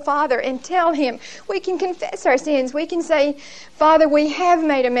straight to the Father and tell Him. We can confess our sins. We can say, Father, we have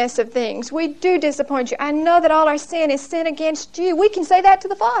made a mess of things. We do disappoint you. I know that all our sin is sin against you. We can say that to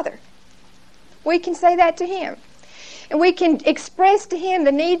the Father. We can say that to Him. And we can express to Him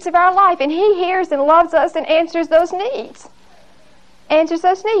the needs of our life. And He hears and loves us and answers those needs. Answers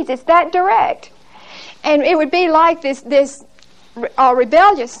those needs. It's that direct. And it would be like this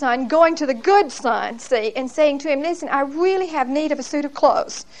rebellious son going to the good son, see, and saying to him, listen, I really have need of a suit of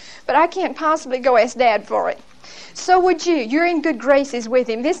clothes, but I can't possibly go ask Dad for it. So would you. You're in good graces with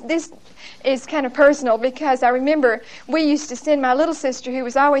him. This is kind of personal because I remember we used to send my little sister, who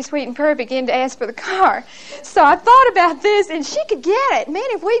was always sweet and perfect, in to ask for the car. So I thought about this, and she could get it. Man,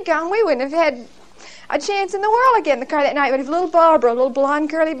 if we'd gone, we wouldn't have had a chance in the world of getting the car that night. But if little blonde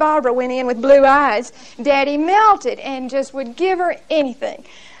curly Barbara went in with blue eyes, Daddy melted and just would give her anything.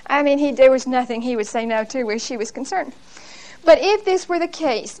 I mean, there was nothing he would say no to where she was concerned. But if this were the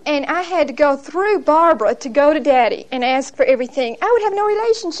case, and I had to go through Barbara to go to Daddy and ask for everything, I would have no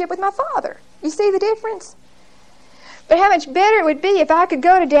relationship with my father. You see the difference? But how much better it would be if I could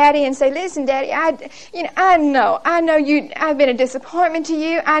go to Daddy and say, listen, Daddy, I know I've been a disappointment to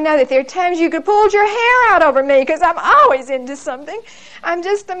you. I know that there are times you could pull your hair out over me because I'm always into something. I'm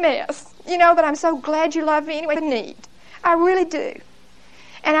just a mess, but I'm so glad you love me anyway. The need. I really do.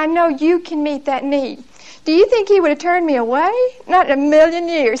 And I know you can meet that need. Do you think He would have turned me away? Not in a million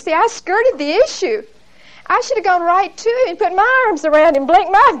years. See, I skirted the issue. I should have gone right to Him and put my arms around Him,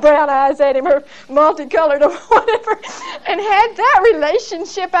 blinked my brown eyes at Him, or multicolored or whatever, and had that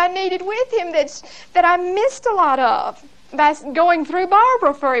relationship I needed with Him that I missed a lot of by going through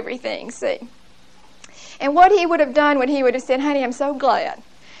Barbara for everything, see. And what He would have done, He would have said, honey, I'm so glad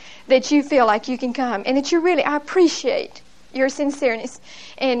that you feel like you can come and that I appreciate your sincereness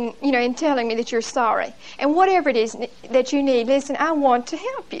in telling me that you're sorry. And whatever it is that you need, listen, I want to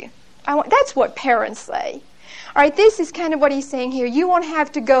help you. That's what parents say. All right, this is kind of what He's saying here. You won't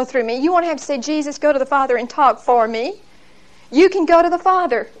have to go through me. You won't have to say, Jesus, go to the Father and talk for me. You can go to the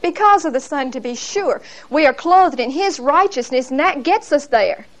Father because of the Son, to be sure. We are clothed in His righteousness, and that gets us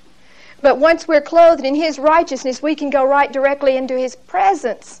there. But once we're clothed in His righteousness, we can go right directly into His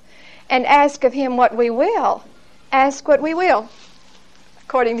presence and ask of Him what we will. Ask what we will.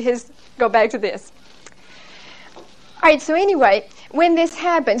 According to go back to this. All right, so anyway, when this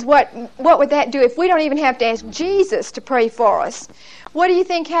happens, what would that do if we don't even have to ask Jesus to pray for us? What do you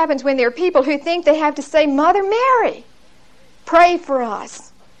think happens when there are people who think they have to say, Mother Mary, pray for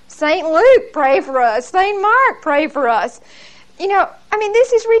us. St. Luke, pray for us. St. Mark, pray for us.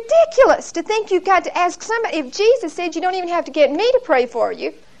 This is ridiculous to think you've got to ask somebody. If Jesus said you don't even have to get me to pray for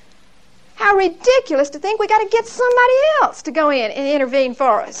you, how ridiculous to think we got to get somebody else to go in and intervene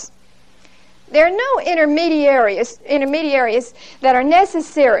for us. There are no intermediaries that are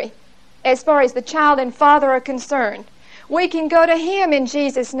necessary as far as the child and father are concerned. We can go to Him in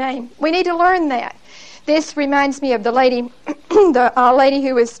Jesus' name. We need to learn that. This reminds me of the lady, the lady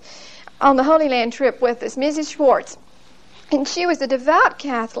who was on the Holy Land trip with us, Mrs. Schwartz. And she was a devout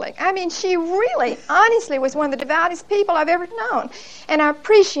Catholic. She really, honestly, was one of the devoutest people I've ever known. And I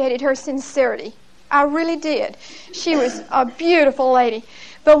appreciated her sincerity. I really did. She was a beautiful lady.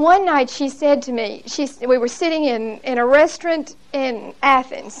 But one night she said to me, we were sitting in a restaurant in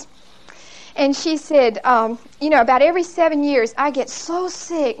Athens. And she said, about every 7 years, I get so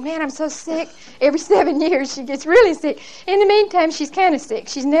sick. Man, I'm so sick. Every 7 years, she gets really sick. In the meantime, she's kind of sick.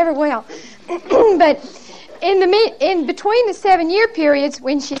 She's never well. But in between the 7-year periods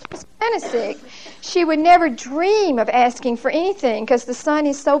when she was kind of sick, she would never dream of asking for anything because the son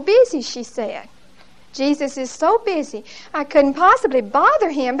is so busy, she said. Jesus is so busy. I couldn't possibly bother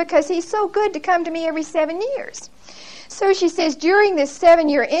him because he's so good to come to me every 7 years. So she says during this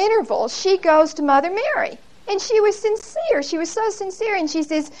 7-year interval, she goes to Mother Mary. And she was sincere. She was so sincere. And she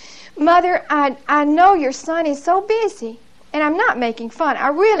says, Mother, I know your son is so busy. And I'm not making fun. I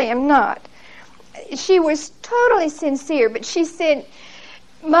really am not. She was totally sincere. But she said,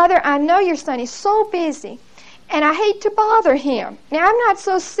 Mother, I know your son is so busy. And I hate to bother him. Now, I'm not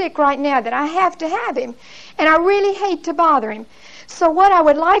so sick right now that I have to have him. And I really hate to bother him. So what I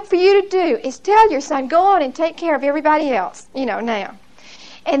would like for you to do is tell your son, go on and take care of everybody else, now.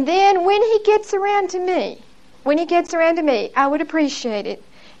 And then when he gets around to me, I would appreciate it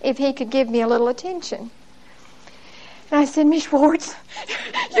if he could give me a little attention. And I said, Miss Schwartz,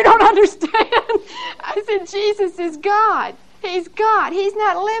 you don't understand. I said, Jesus is God. He's God. He's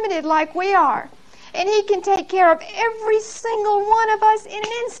not limited like we are. And he can take care of every single one of us in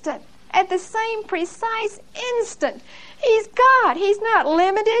an instant, at the same precise instant. He's God. He's not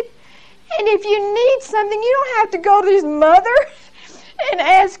limited. And if you need something, you don't have to go to his mother and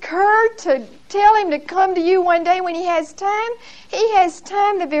ask her to tell him to come to you one day when he has time. He has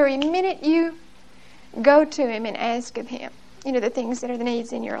time the very minute you go to him and ask of him, the things that are the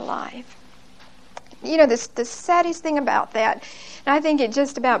needs in your life. The saddest thing about that, and I think it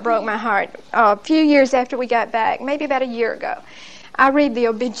just about broke my heart, a few years after we got back, maybe about a year ago, I read the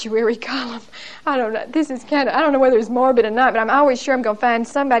obituary column. I don't know, I don't know whether it's morbid or not, but I'm always sure I'm going to find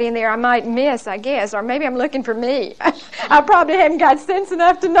somebody in there I might miss, I guess, or maybe I'm looking for me. I probably haven't got sense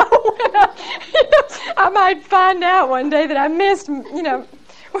enough to know when I might find out one day that I missed, me.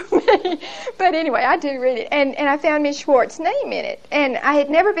 But anyway, I do read it. And I found Miss Schwartz's name in it. And I had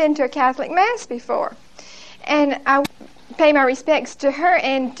never been to a Catholic Mass before. And I pay my respects to her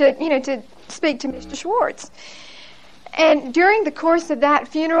and to speak to Mr. Schwartz. And during the course of that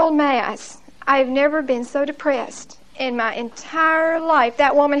funeral Mass, I've never been so depressed in my entire life.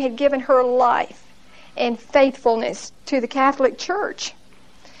 That woman had given her life and faithfulness to the Catholic Church.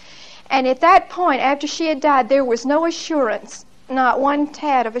 And at that point, after she had died, there was no assurance, not one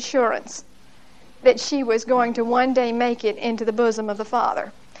tad of assurance, that she was going to one day make it into the bosom of the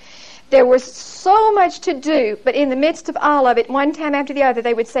Father. There was so much to do, but in the midst of all of it, one time after the other,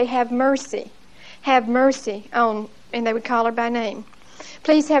 they would say, have mercy on, and they would call her by name.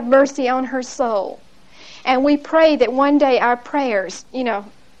 Please have mercy on her soul. And we pray that one day our prayers,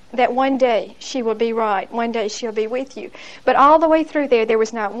 that one day she will be right, one day she'll be with you. But all the way through there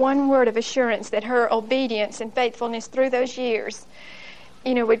was not one word of assurance that her obedience and faithfulness through those years,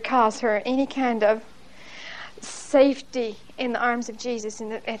 would cause her any kind of safety in the arms of Jesus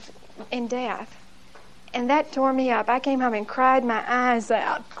in death. And that tore me up. I came home and cried my eyes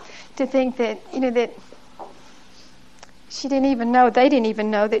out to think that, that she didn't even know, they didn't even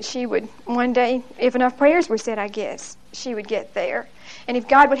know that she would one day, if enough prayers were said, I guess, she would get there. And if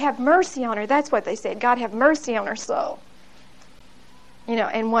God would have mercy on her, that's what they said, God have mercy on her soul.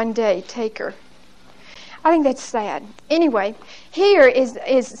 And one day take her. I think that's sad. Anyway, here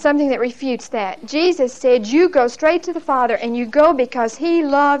is something that refutes that. Jesus said, you go straight to the Father, and you go because he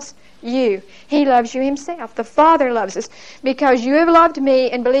loves you. He loves you himself. The Father loves us because you have loved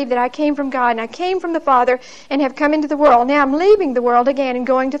me and believed that I came from God and I came from the Father and have come into the world. Now I'm leaving the world again and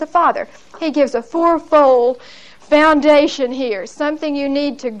going to the Father. He gives a fourfold foundation here. Something you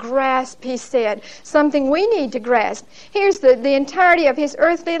need to grasp, he said. Something we need to grasp. Here's the entirety of his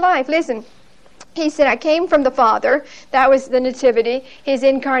earthly life. Listen. He said, I came from the Father. That was the nativity, his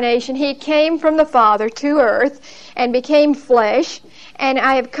incarnation. He came from the Father to earth and became flesh. And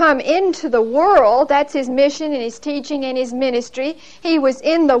I have come into the world. That's his mission and his teaching and his ministry. He was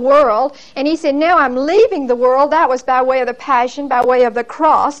in the world. And he said, now I'm leaving the world. That was by way of the passion, by way of the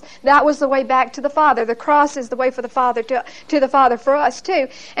cross. That was the way back to the Father. The cross is the way for the Father to the Father for us too.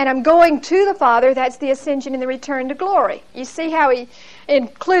 And I'm going to the Father. That's the ascension and the return to glory. You see how he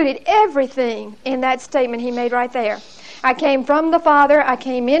included everything in that statement he made right there. I came from the Father. I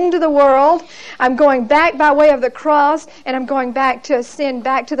came into the world. I'm going back by way of the cross, and I'm going back to ascend,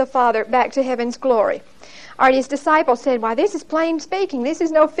 back to the Father, back to heaven's glory. All right, his disciples said, why, this is plain speaking. This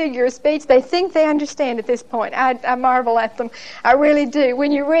is no figure of speech. They think they understand at this point. I marvel at them. I really do.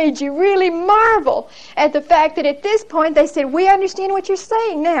 When you read, you really marvel at the fact that at this point they said, we understand what you're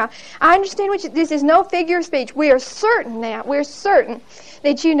saying now. I understand this is no figure of speech. We are certain now. We're certain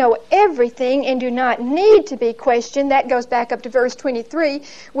that you know everything and do not need to be questioned. That goes back up to verse 23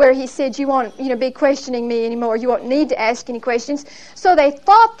 where he said you won't be questioning me anymore. You won't need to ask any questions. So they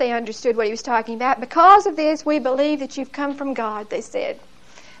thought they understood what he was talking about. Because of this, we believe that you've come from God, they said.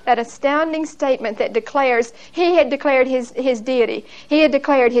 That astounding statement that declares he had declared his deity. He had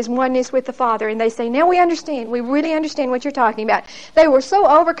declared his oneness with the Father. And they say, now we understand. We really understand what you're talking about. They were so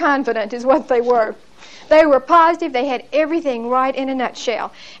overconfident is what they were. They were positive. They had everything right in a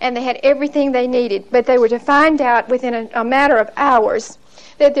nutshell. And they had everything they needed. But they were to find out within a matter of hours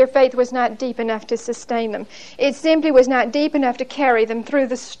that their faith was not deep enough to sustain them. It simply was not deep enough to carry them through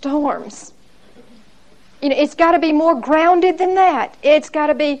the storms. You know, it's got to be more grounded than that. It's got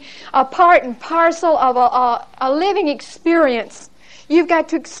to be a part and parcel of a living experience. You've got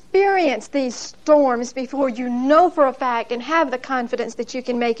to experience these storms before you know for a fact and have the confidence that you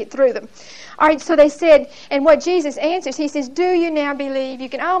can make it through them. All right, so they said, and what Jesus answers, he says, do you now believe? You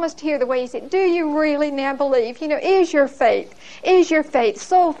can almost hear the way he said, do you really now believe? You know, is your faith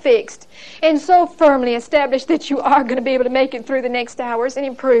so fixed and so firmly established that you are going to be able to make it through the next hours? And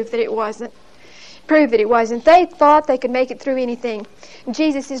it proved that it wasn't. Proved that it wasn't. They thought they could make it through anything.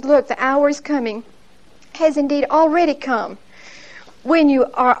 Jesus says, look, the hour is coming, has indeed already come, when you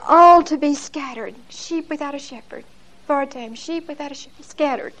are all to be scattered, sheep without a shepherd. For a time, sheep without a shepherd,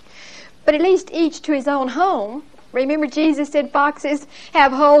 scattered. But at least each to his own home. Remember, Jesus said foxes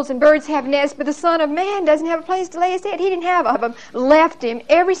have holes and birds have nests, but the Son of Man doesn't have a place to lay his head. He didn't have of them. Left him.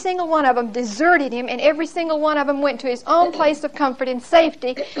 Every single one of them deserted him, and every single one of them went to his own place of comfort and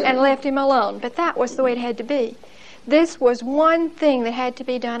safety and left him alone. But that was the way it had to be. This was one thing that had to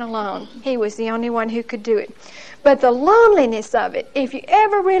be done alone. He was the only one who could do it. But the loneliness of it, if you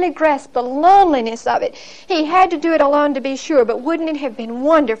ever really grasp the loneliness of it, he had to do it alone to be sure, but wouldn't it have been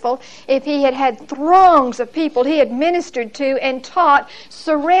wonderful if he had had throngs of people he had ministered to and taught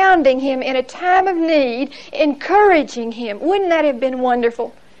surrounding him in a time of need, encouraging him? Wouldn't that have been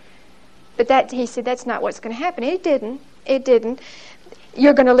wonderful? But that, he said, that's not what's going to happen. It didn't. It didn't.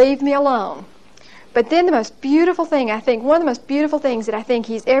 You're going to leave me alone. But then the most beautiful thing, I think, one of the most beautiful things that I think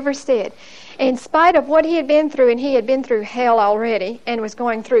he's ever said, in spite of what he had been through, and he had been through hell already and was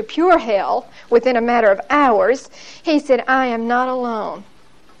going through pure hell within a matter of hours, he said, I am not alone.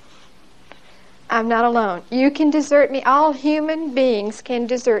 I'm not alone. You can desert me. All human beings can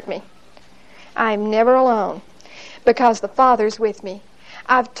desert me. I'm never alone because the Father's with me.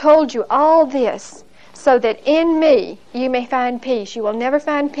 I've told you all this so that in me you may find peace. You will never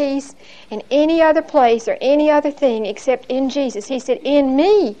find peace in any other place or any other thing except in Jesus. He said, in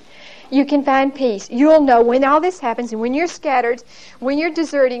me you can find peace. You'll know when all this happens and when you're scattered, when you're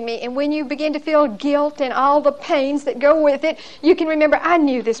deserting me, and when you begin to feel guilt and all the pains that go with it, you can remember, I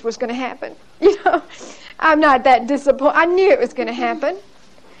knew this was going to happen. You know, I'm not that disappointed. I knew it was going to happen.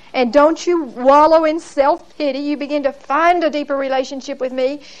 And don't you wallow in self-pity. You begin to find a deeper relationship with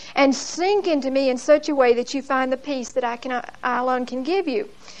me and sink into me in such a way that you find the peace that I alone can give you.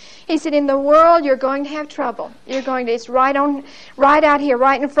 He said, in the world you're going to have trouble. It's right out here,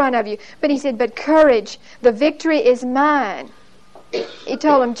 right in front of you. But he said, but courage, the victory is mine. He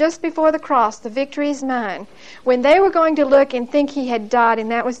told them just before the cross, the victory is mine. When they were going to look and think he had died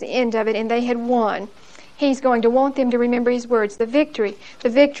and that was the end of it and they had won, he's going to want them to remember his words. The victory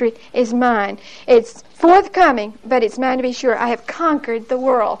is mine. It's forthcoming, but it's mine to be sure. I have conquered the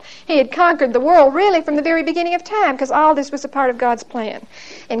world. He had conquered the world really from the very beginning of time because all this was a part of God's plan.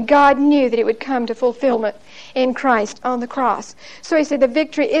 And God knew that it would come to fulfillment in Christ on the cross. So he said, the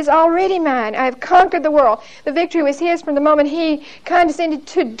victory is already mine. I have conquered the world. The victory was his from the moment he condescended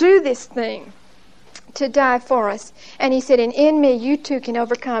to do this thing, to die for us. And he said, and in me you too can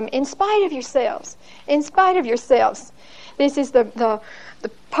overcome in spite of yourselves. In spite of yourselves. This is the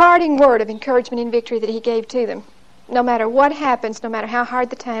parting word of encouragement and victory that he gave to them. No matter what happens, no matter how hard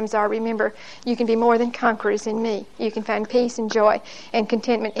the times are, remember, you can be more than conquerors in me. You can find peace and joy and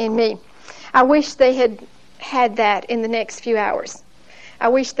contentment in me. I wish they had that in the next few hours. I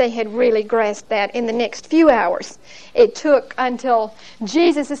wish they had really grasped that in the next few hours. It took until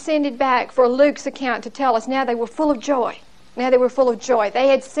Jesus ascended back for Luke's account to tell us now they were full of joy. Now they were full of joy. They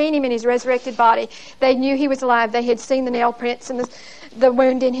had seen him in his resurrected body. They knew he was alive. They had seen the nail prints and the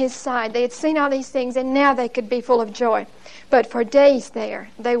wound in his side. They had seen all these things, and now they could be full of joy. But for days there,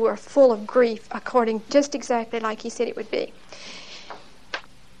 they were full of grief, according just exactly like he said it would be.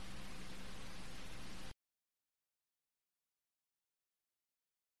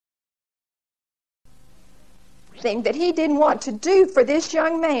 Thing that he didn't want to do for this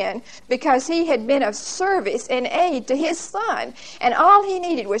young man because he had been of service and aid to his son, and all he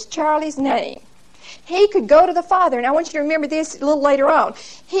needed was Charlie's name. He could go to the Father, and I want you to remember this a little later on.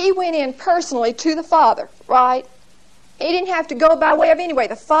 He went in personally to the Father, right? He didn't have to go by way of anyway.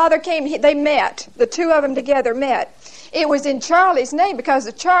 The Father came, they met. The two of them together met. It was in Charlie's name, because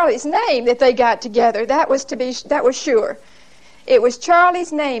of Charlie's name that they got together. That was sure. It was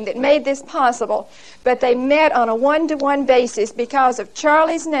Charlie's name that made this possible, but they met on a one-to-one basis because of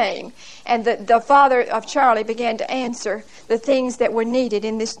Charlie's name, and the father of Charlie began to answer the things that were needed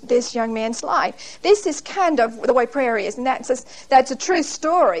in this young man's life. This is kind of the way prayer is, and that's a true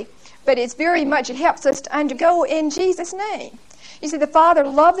story, but it's very much, it helps us to undergo in Jesus' name. You see, the Father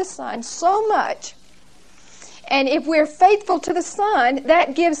loved the Son so much, and if we're faithful to the Son,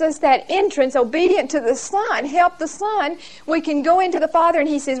 that gives us that entrance, obedient to the Son, help the Son. We can go into the Father and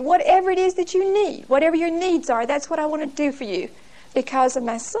He says, whatever it is that you need, whatever your needs are, that's what I want to do for you because of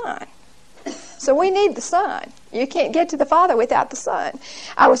my Son. So we need the Son. You can't get to the Father without the Son.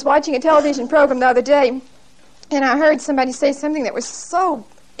 I was watching a television program the other day, and I heard somebody say something that was so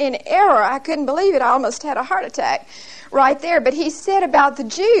in error, I couldn't believe it. I almost had a heart attack right there. But he said about the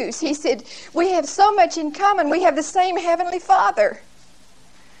Jews, he said, we have so much in common. We have the same Heavenly Father.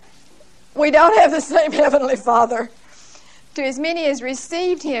 We don't have the same Heavenly Father. To as many as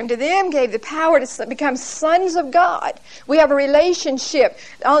received Him, to them gave the power to become sons of God. We have a relationship.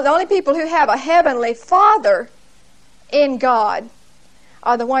 The only people who have a Heavenly Father in God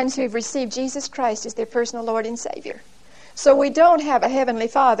are the ones who have received Jesus Christ as their personal Lord and Savior. So we don't have a Heavenly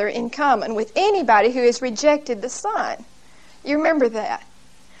Father in common with anybody who has rejected the Son. You remember that?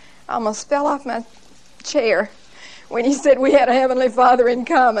 I almost fell off my chair when he said we had a Heavenly Father in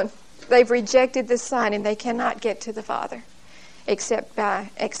common. They've rejected the Son, and they cannot get to the Father except by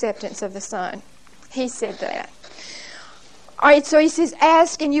acceptance of the Son. He said that. All right, so he says,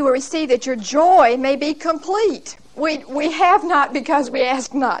 ask and you will receive, that your joy may be complete. We have not because we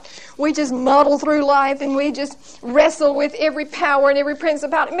ask not. We just muddle through life and we just wrestle with every power and every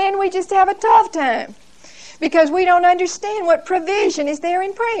principality. Man, we just have a tough time because we don't understand what provision is there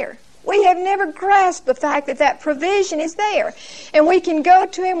in prayer. We have never grasped the fact that that provision is there. And we can go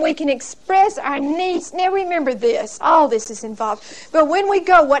to Him, we can express our needs. Now remember this, all this is involved. But when we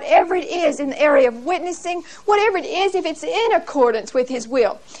go, whatever it is in the area of witnessing, whatever it is, if it's in accordance with His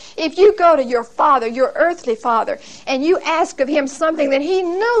will, if you go to your father, your earthly father, and you ask of him something that he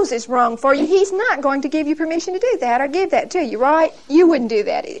knows is wrong for you, he's not going to give you permission to do that or give that to you, right? You wouldn't do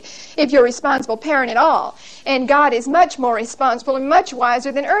that if you're a responsible parent at all. And God is much more responsible and much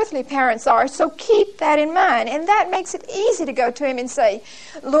wiser than earthly parents are. So keep that in mind. And that makes it easy to go to Him and say,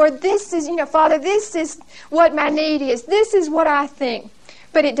 Lord, this is, Father, this is what my need is. This is what I think.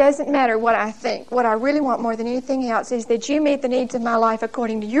 But it doesn't matter what I think. What I really want more than anything else is that you meet the needs of my life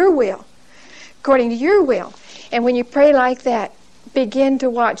according to your will. According to your will. And when you pray like that, begin to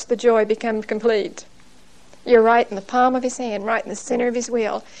watch the joy become complete. You're right in the palm of His hand, right in the center of His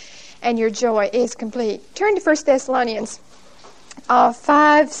will. And your joy is complete. Turn to 1 Thessalonians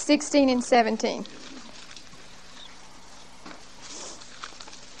 5:16 and 17.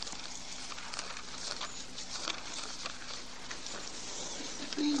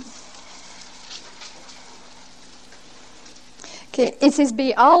 Okay, it says,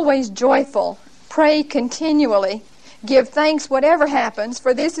 be always joyful, pray continually, give thanks whatever happens,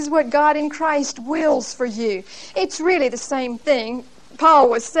 for this is what God in Christ wills for you. It's really the same thing. Paul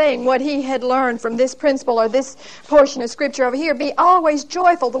was saying what he had learned from this principle or this portion of Scripture over here. Be always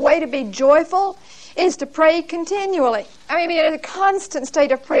joyful. The way to be joyful is to pray continually. I mean, in a constant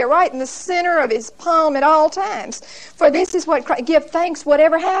state of prayer, right in the center of His palm at all times. For this is what Christ, give thanks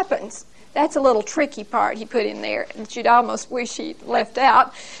whatever happens. That's a little tricky part he put in there that you'd almost wish he left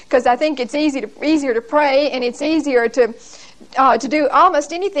out, because I think it's easier to pray and it's easier to do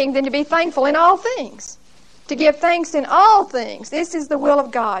almost anything than to be thankful in all things. To give thanks in all things. This is the will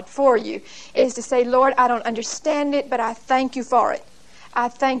of God for you, is to say, Lord, I don't understand it, but I thank you for it. I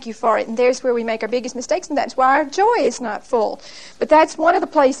thank you for it. And there's where we make our biggest mistakes, and that's why our joy is not full. But that's one of the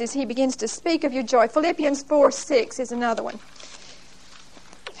places he begins to speak of your joy. Philippians 4:6 is another one.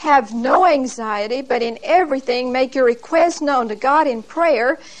 Have no anxiety, but in everything make your requests known to God in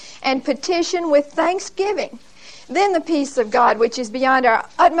prayer and petition with thanksgiving. Then the peace of God, which is beyond our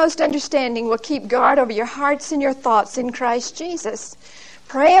utmost understanding, will keep guard over your hearts and your thoughts in Christ Jesus.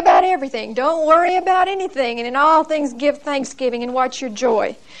 Pray about everything. Don't worry about anything. And in all things give thanksgiving, and watch your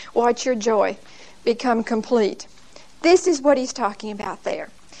joy become complete. This is what he's talking about there.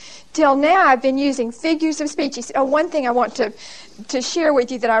 Till now, I've been using figures of speech. He said, one thing I want to share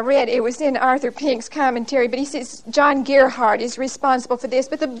with you that I read, it was in Arthur Pink's commentary, but he says John Gerhardt is responsible for this.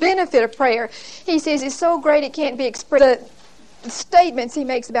 But the benefit of prayer, he says, is so great it can't be expressed. The statements he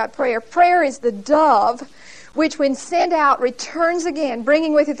makes about prayer. Prayer is the dove, which when sent out returns again,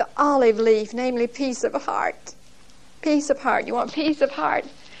 bringing with it the olive leaf, namely peace of heart. Peace of heart. You want peace of heart?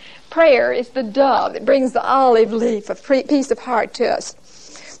 Prayer is the dove that brings the olive leaf of peace of heart to us.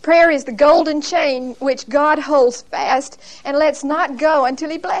 Prayer is the golden chain which God holds fast and lets not go until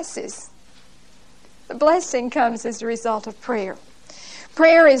He blesses. The blessing comes as a result of prayer.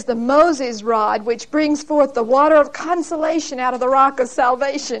 Prayer is the Moses rod which brings forth the water of consolation out of the rock of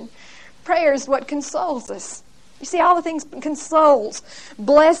salvation. Prayer is what consoles us. You see, all the things consoles,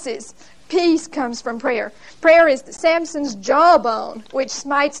 blesses, peace comes from prayer. Prayer is Samson's jawbone which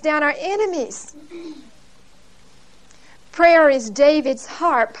smites down our enemies. Prayer is David's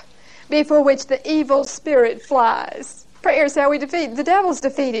harp before which the evil spirit flies. Prayer is how we defeat the devil's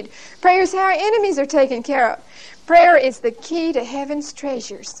defeated. Prayer is how our enemies are taken care of. Prayer is the key to heaven's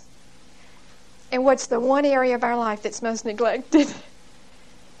treasures. And what's the one area of our life that's most neglected?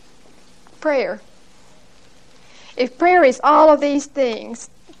 Prayer. If prayer is all of these things,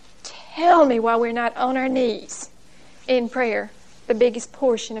 tell me why we're not on our knees in prayer, the biggest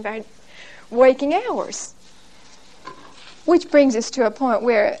portion of our waking hours. Which brings us to a point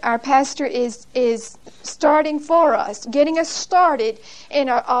where our pastor is starting for us, getting us started in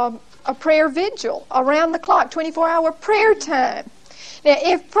a prayer vigil, around the clock, 24-hour prayer time. Now,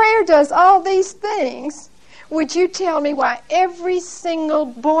 if prayer does all these things, would you tell me why every single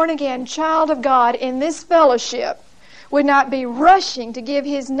born-again child of God in this fellowship would not be rushing to give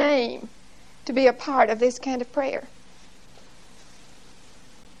His name to be a part of this kind of prayer?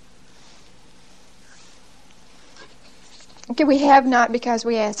 Okay, we have not because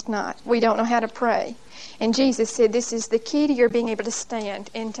we ask not. We don't know how to pray. And Jesus said this is the key to your being able to stand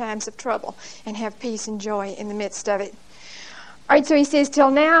in times of trouble and have peace and joy in the midst of it. All right, so He says,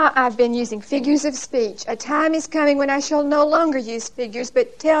 till now I've been using figures of speech. A time is coming when I shall no longer use figures,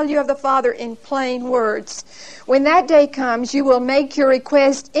 but tell you of the Father in plain words. When that day comes, you will make your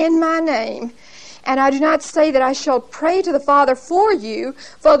request in my name. And I do not say that I shall pray to the Father for you,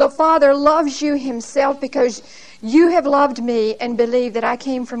 for the Father loves you Himself, because you have loved me and believe that I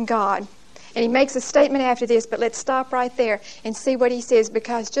came from God. And He makes a statement after this, but let's stop right there and see what He says,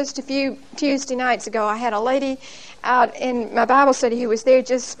 because just a few Tuesday nights ago, I had a lady out in my Bible study who was there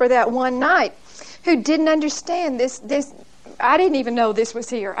just for that one night who didn't understand this. I didn't even know this was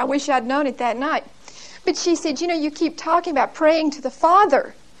here. I wish I'd known it that night. But she said, you keep talking about praying to the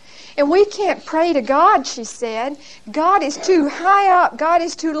Father. And we can't pray to God, she said. God is too high up. God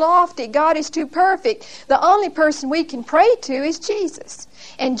is too lofty. God is too perfect. The only person we can pray to is Jesus.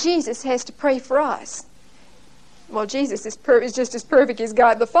 And Jesus has to pray for us. Well, Jesus is just as perfect as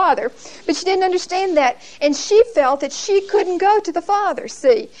God the Father. But she didn't understand that. And she felt that she couldn't go to the Father,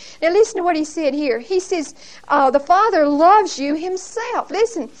 see. Now listen to what He said here. He says, the Father loves you Himself.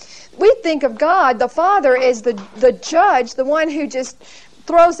 Listen, we think of God, the Father, as the judge, the one who just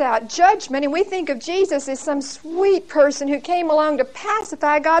throws out judgment, and we think of Jesus as some sweet person who came along to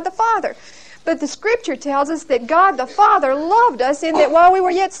pacify God the Father. But the Scripture tells us that God the Father loved us, in that while we were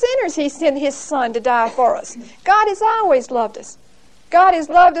yet sinners, He sent His Son to die for us. God has always loved us. God has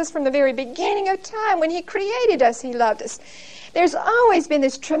loved us from the very beginning of time. When He created us, He loved us. There's always been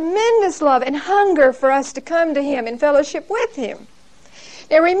this tremendous love and hunger for us to come to Him in fellowship with Him.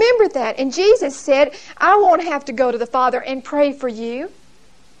 Now remember that. And Jesus said, I won't have to go to the Father and pray for you.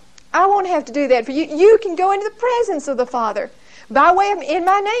 I won't have to do that for you. You can go into the presence of the Father by way of, in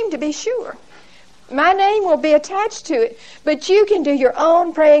my name, to be sure. My name will be attached to it. But you can do your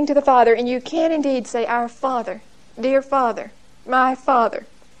own praying to the Father, and you can indeed say, Our Father, dear Father, my Father.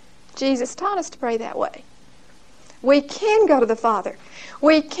 Jesus taught us to pray that way. We can go to the Father.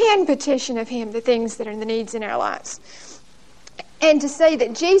 We can petition of Him the things that are the needs in our lives. And to say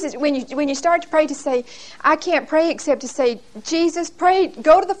that Jesus, when you start to pray, to say, I can't pray except to say, Jesus, pray,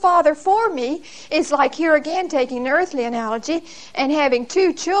 go to the Father for me, is like here again taking an earthly analogy and having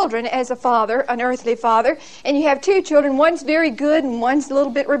two children as a father, an earthly father, and you have two children, one's very good and one's a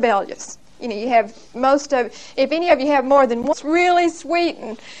little bit rebellious. You have if any of you have more than one, it's really sweet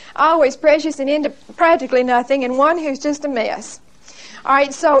and always precious and into practically nothing, and one who's just a mess. All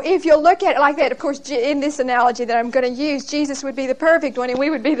right, so if you'll look at it like that, of course, in this analogy that I'm going to use, Jesus would be the perfect one and we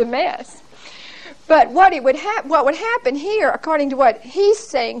would be the mess. But what would happen here, according to what He's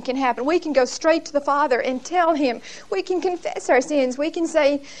saying can happen, we can go straight to the Father and tell Him. We can confess our sins. We can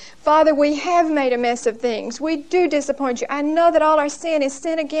say, Father, we have made a mess of things. We do disappoint you. I know that all our sin is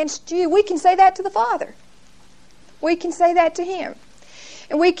sin against you. We can say that to the Father. We can say that to Him.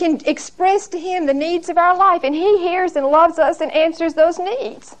 And we can express to Him the needs of our life. And He hears and loves us and answers those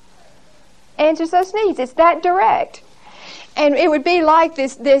needs. Answers those needs. It's that direct. And it would be like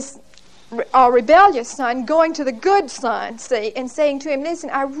this rebellious son going to the good son, see, and saying to him, listen,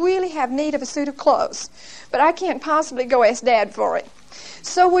 I really have need of a suit of clothes, but I can't possibly go ask Dad for it.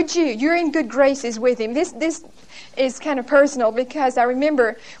 So would you. You're in good graces with him. This is kind of personal, because I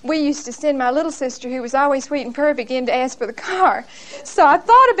remember we used to send my little sister, who was always sweet and perfect, in to ask for the car. So I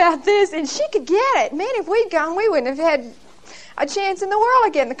thought about this, and she could get it. Man, if we'd gone, we wouldn't have had a chance in the world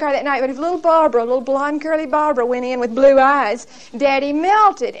of getting the car that night. But if little Barbara, little blonde curly Barbara, went in with blue eyes, Daddy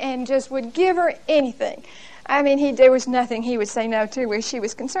melted and just would give her anything. I mean, there was nothing he would say no to where she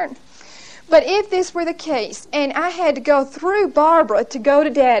was concerned. But if this were the case, and I had to go through Barbara to go to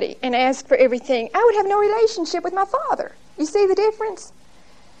Daddy and ask for everything, I would have no relationship with my father. You see the difference?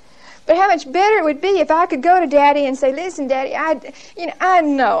 But how much better it would be if I could go to Daddy and say, listen, Daddy, I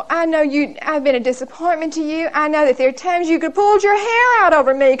know I've been a disappointment to you. I know that there are times you could pull your hair out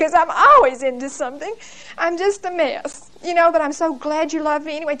over me because I'm always into something. I'm just a mess, but I'm so glad you love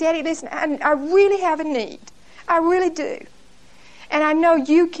me. Anyway, Daddy, listen, I really have a need. I really do. And I know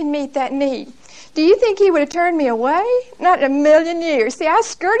you can meet that need. Do you think he would have turned me away? Not in a million years. See, I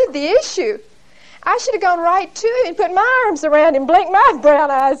skirted the issue. I should have gone right to him and put my arms around him, blinked my brown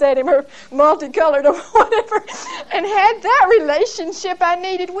eyes at him, or multicolored or whatever, and had that relationship I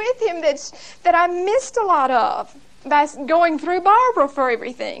needed with him that I missed a lot of by going through Barbara for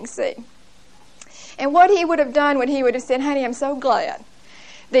everything, see. And what he would have done, he would have said, honey, I'm so glad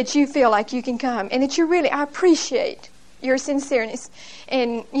that you feel like you can come, and that I appreciate your sincereness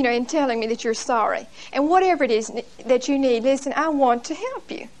in telling me that you're sorry. And whatever it is that you need, listen, I want to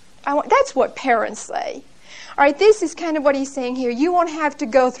help you. That's what parents say. All right, this is kind of what he's saying here. You won't have to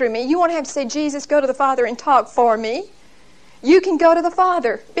go through me. You won't have to say, Jesus, go to the Father and talk for me. You can go to the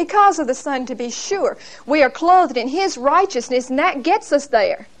Father because of the Son, to be sure. We are clothed in His righteousness, and that gets us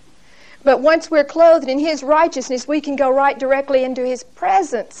there. But once we're clothed in His righteousness, we can go right directly into His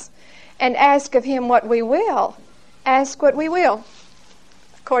presence and ask of Him what we will. Ask what we will.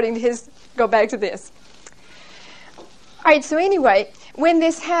 According to go back to this. All right, so anyway, when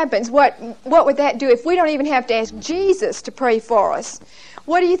this happens, what would that do if we don't even have to ask Jesus to pray for us?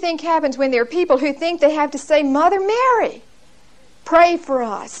 What do you think happens when there are people who think they have to say, Mother Mary, pray for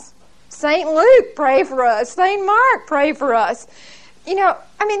us. St. Luke, pray for us. St. Mark, pray for us.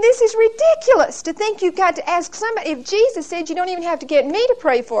 This is ridiculous to think you've got to ask somebody. If Jesus said you don't even have to get me to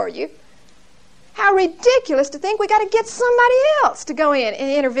pray for you, how ridiculous to think we got to get somebody else to go in and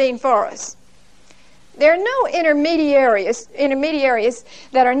intervene for us. There are no intermediaries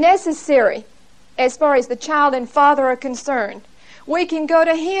that are necessary as far as the child and father are concerned. We can go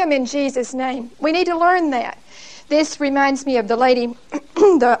to Him in Jesus' name. We need to learn that. This reminds me of the lady,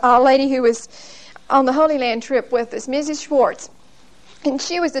 lady who was on the Holy Land trip with us, Mrs. Schwartz. And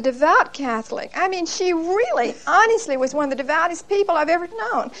she was a devout Catholic. She really, honestly, was one of the devoutest people I've ever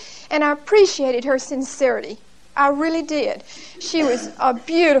known. And I appreciated her sincerity. I really did. She was a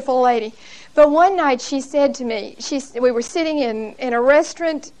beautiful lady. But one night she said to me, we were sitting in a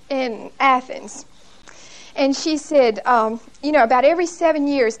restaurant in Athens. And she said, about every 7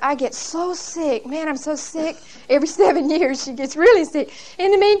 years, I get so sick. Man, I'm so sick. Every 7 years, she gets really sick. In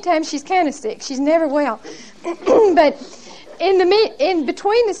the meantime, she's kind of sick. She's never well. But in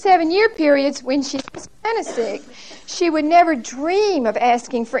between the 7-year periods when she was kind of sick, she would never dream of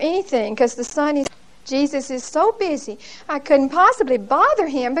asking for anything because Jesus is so busy. I couldn't possibly bother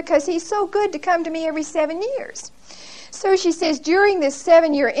Him because He's so good to come to me every 7 years. So she says during this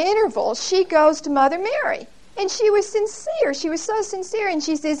 7-year interval, she goes to Mother Mary. And she was sincere. She was so sincere. And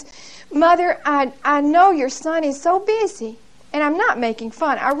she says, Mother, I know your son is so busy. And I'm not making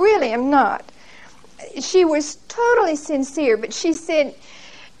fun. I really am not. She was totally sincere, but she said,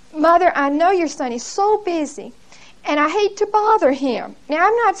 Mother, I know your son is so busy, and I hate to bother him. Now,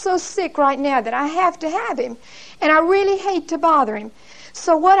 I'm not so sick right now that I have to have him, and I really hate to bother him.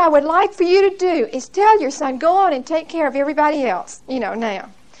 So what I would like for you to do is tell your son, go on and take care of everybody else, now.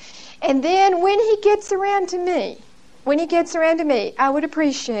 And then when he gets around to me, I would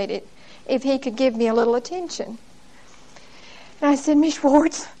appreciate it if he could give me a little attention. And I said, Miss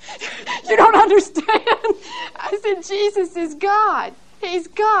Schwartz, you don't understand. I said, Jesus is God. He's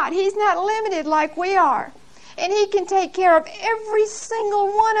God. He's not limited like we are. And He can take care of every single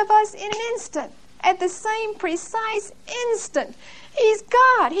one of us in an instant, at the same precise instant. He's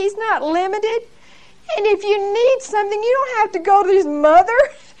God. He's not limited. And if you need something, you don't have to go to His mother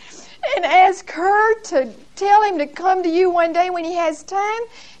and ask her to tell Him to come to you one day when He has time.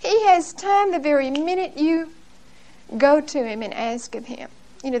 He has time the very minute you go to Him and ask of Him,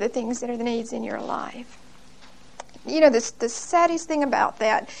 the things that are the needs in your life. The saddest thing about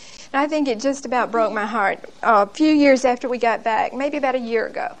that, and I think it just about broke my heart, a few years after we got back, maybe about a year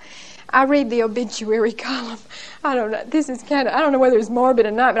ago, I read the obituary column. I don't know. I don't know whether it's morbid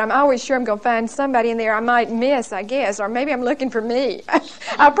or not, but I'm always sure I'm going to find somebody in there I might miss, I guess, or maybe I'm looking for me.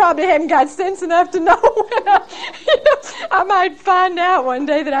 I probably haven't got sense enough to know. I might find out one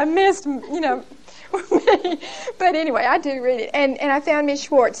day that I missed, me. But anyway, I do read it. And I found Miss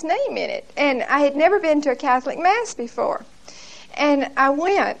Schwartz's name in it. And I had never been to a Catholic Mass before. And I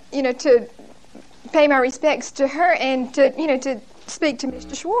went, to pay my respects to her and to speak to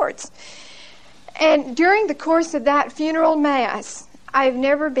Mr. Schwartz. And during the course of that funeral Mass, I've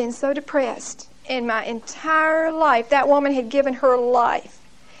never been so depressed in my entire life. That woman had given her life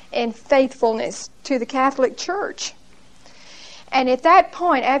in faithfulness to the Catholic Church. And at that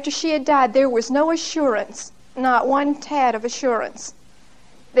point, after she had died, there was no assurance, not one tad of assurance,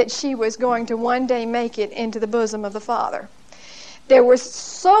 that she was going to one day make it into the bosom of the Father. There was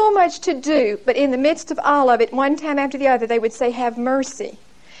so much to do, but in the midst of all of it, one time after the other, they would say, have mercy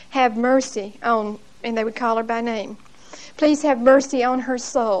on, and they would call her by name. Please have mercy on her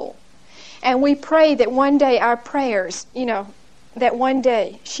soul. And we pray that one day our prayers, that one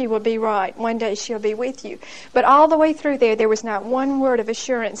day she will be right, one day she'll be with you. But all the way through there was not one word of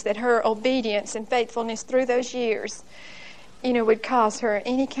assurance that her obedience and faithfulness through those years, would cause her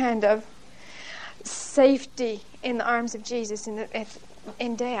any kind of safety in the arms of Jesus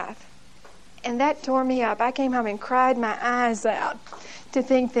in death. And that tore me up. I came home and cried my eyes out to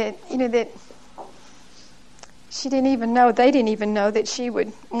think that, that she didn't even know, they didn't even know that she would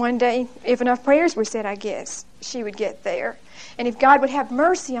one day, if enough prayers were said, I guess, she would get there. And if God would have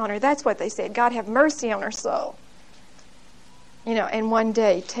mercy on her, that's what they said, God have mercy on her soul. And one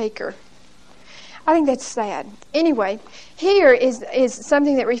day take her. I think that's sad. Anyway, here is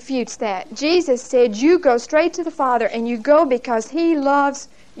something that refutes that. Jesus said, you go straight to the Father, and you go because He loves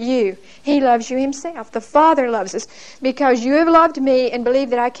you. He loves you Himself. The Father loves us because you have loved me and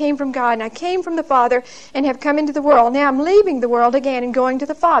believed that I came from God, and I came from the Father and have come into the world. Now I'm leaving the world again and going to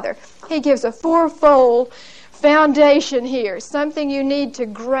the Father. He gives a fourfold foundation here, something you need to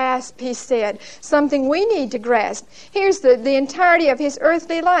grasp, he said, something we need to grasp. Here's the entirety of His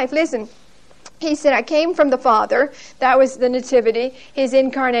earthly life. Listen, He said, I came from the Father. That was the nativity, His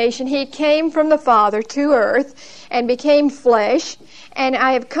incarnation. He came from the Father to earth and became flesh. And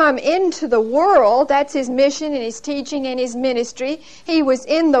I have come into the world. That's His mission and His teaching and His ministry. He was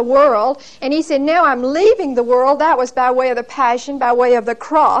in the world. And He said, now I'm leaving the world. That was by way of the passion, by way of the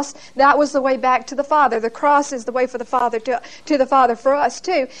cross. That was the way back to the Father. The cross is the way for the Father to the Father for us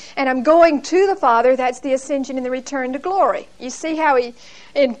too. And I'm going to the Father. That's the ascension and the return to glory. You see how He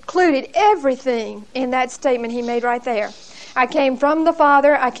included everything in that statement He made right there. I came from the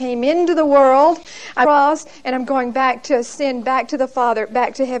Father, I came into the world, I crossed, and I'm going back to ascend, back to the Father,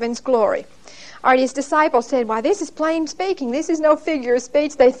 back to heaven's glory. All right, His disciples said, why, this is plain speaking. This is no figure of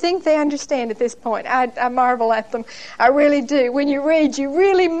speech. They think they understand at this point. I marvel at them. I really do. When you read, you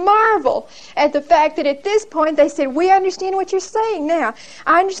really marvel at the fact that at this point they said, we understand what you're saying now.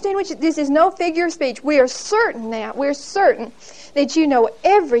 I understand this is no figure of speech. We are certain now. We're certain that you know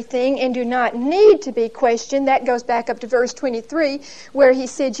everything and do not need to be questioned. That goes back up to verse 23 where He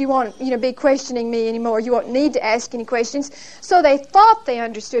said you won't be questioning me anymore. You won't need to ask any questions. So they thought they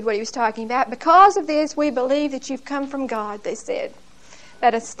understood what He was talking about. Because of this, we believe that you've come from God, they said.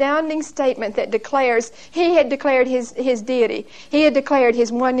 That astounding statement that declares He had declared his deity. He had declared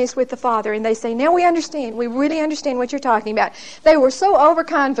His oneness with the Father. And they say, now we understand. We really understand what you're talking about. They were so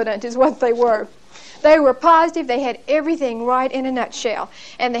overconfident is what they were. They were positive they had everything right in a nutshell,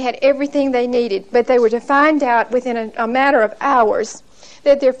 and they had everything they needed, but they were to find out within a matter of hours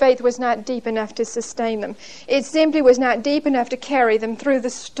that their faith was not deep enough to sustain them. It simply was not deep enough to carry them through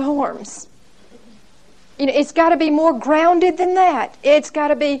the storms. It's got to be more grounded than that. It's got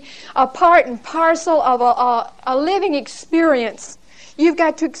to be a part and parcel of a living experience. You've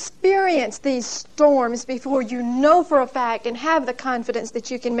got to experience these storms before you know for a fact and have the confidence that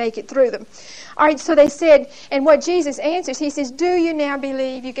you can make it through them. All right, so they said, and what Jesus answers, He says, do you now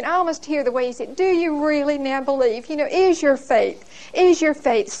believe? You can almost hear the way He said, do you really now believe? Is your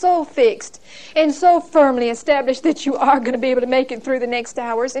faith so fixed and so firmly established that you are going to be able to make it through the next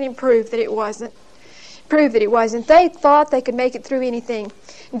hours? And He proved that it wasn't. They thought they could make it through anything.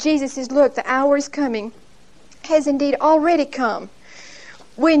 And Jesus says, look, the hour is coming, has indeed already come,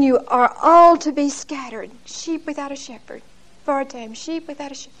 when you are all to be scattered, sheep without a shepherd. For a time, sheep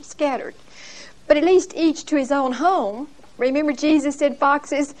without a shepherd, scattered. But at least each to his own home. Remember, Jesus said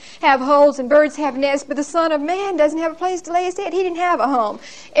foxes have holes and birds have nests, but the Son of Man doesn't have a place to lay His head. He didn't have a home.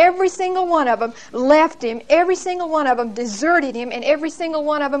 Every single one of them left Him. Every single one of them deserted Him, and every single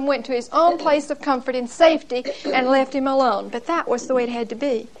one of them went to his own place of comfort and safety and left Him alone. But that was the way it had to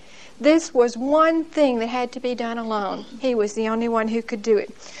be. This was one thing that had to be done alone. He was the only one who could do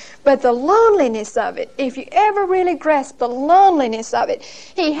it. But the loneliness of it, if you ever really grasp the loneliness of it,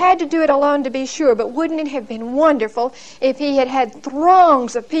 he had to do it alone to be sure, but wouldn't it have been wonderful if he had had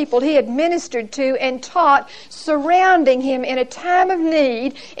throngs of people he had ministered to and taught surrounding him in a time of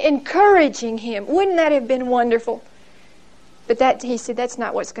need, encouraging him? Wouldn't that have been wonderful? But he said, that's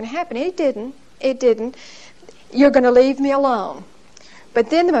not what's going to happen. It didn't. It didn't. You're going to leave me alone. But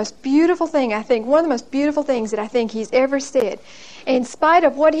then the most beautiful thing, I think, one of the most beautiful things that I think he's ever said, in spite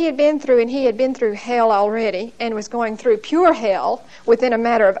of what he had been through, and he had been through hell already and was going through pure hell within a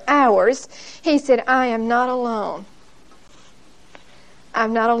matter of hours, he said, I am not alone.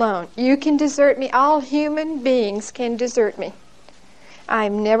 I'm not alone. You can desert me. All human beings can desert me. I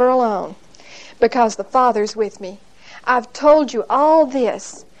am never alone because the Father's with me. I've told you all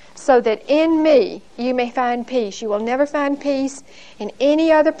this so that in me you may find peace. You will never find peace in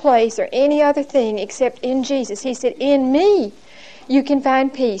any other place or any other thing except in Jesus. He said, in me you can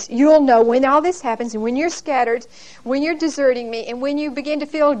find peace. You'll know when all this happens and when you're scattered, when you're deserting me, and when you begin to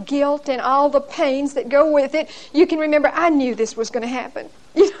feel guilt and all the pains that go with it, you can remember, I knew this was going to happen.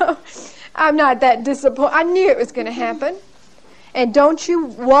 You know, I'm not that disappointed. I knew it was going to happen. And don't you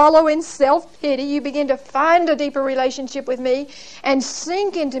wallow in self-pity. You begin to find a deeper relationship with me and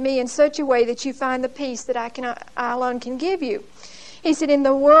sink into me in such a way that you find the peace that I alone can give you. He said, in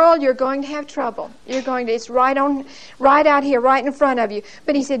the world you're going to have trouble. It's right out here, right in front of you.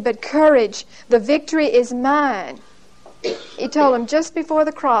 But he said, but courage, the victory is mine. He told them just before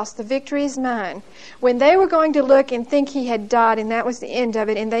the cross, the victory is mine. When they were going to look and think he had died and that was the end of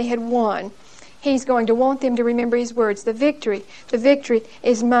it and they had won, he's going to want them to remember his words. The victory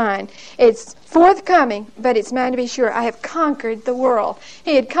is mine. It's forthcoming, but it's mine to be sure. I have conquered the world.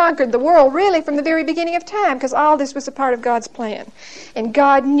 He had conquered the world really from the very beginning of time, because all this was a part of God's plan. And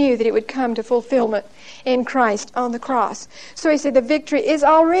God knew that it would come to fulfillment in Christ on the cross. So he said, the victory is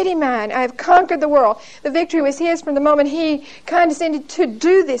already mine. I have conquered the world. The victory was his from the moment he condescended to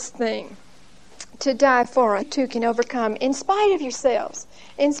do this thing, to die for us. You can overcome in spite of yourselves.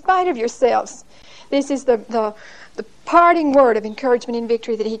 In spite of yourselves. This is the parting word of encouragement and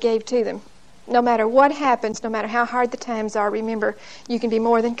victory that he gave to them. No matter what happens, no matter how hard the times are, remember, you can be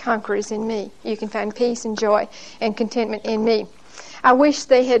more than conquerors in me. You can find peace and joy and contentment in me. I wish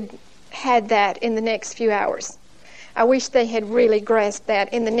they had that in the next few hours. I wish they had really grasped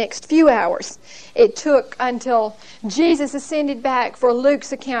that in the next few hours. It took until Jesus ascended back for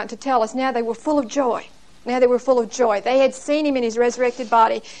Luke's account to tell us now they were full of joy. Now they were full of joy. They had seen him in his resurrected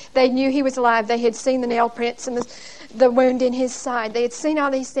body. They knew he was alive. They had seen the nail prints and the wound in his side. They had seen all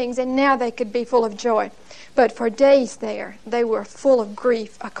these things, and now they could be full of joy. But for days there, they were full of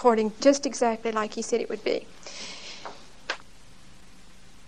grief, according just exactly like he said it would be.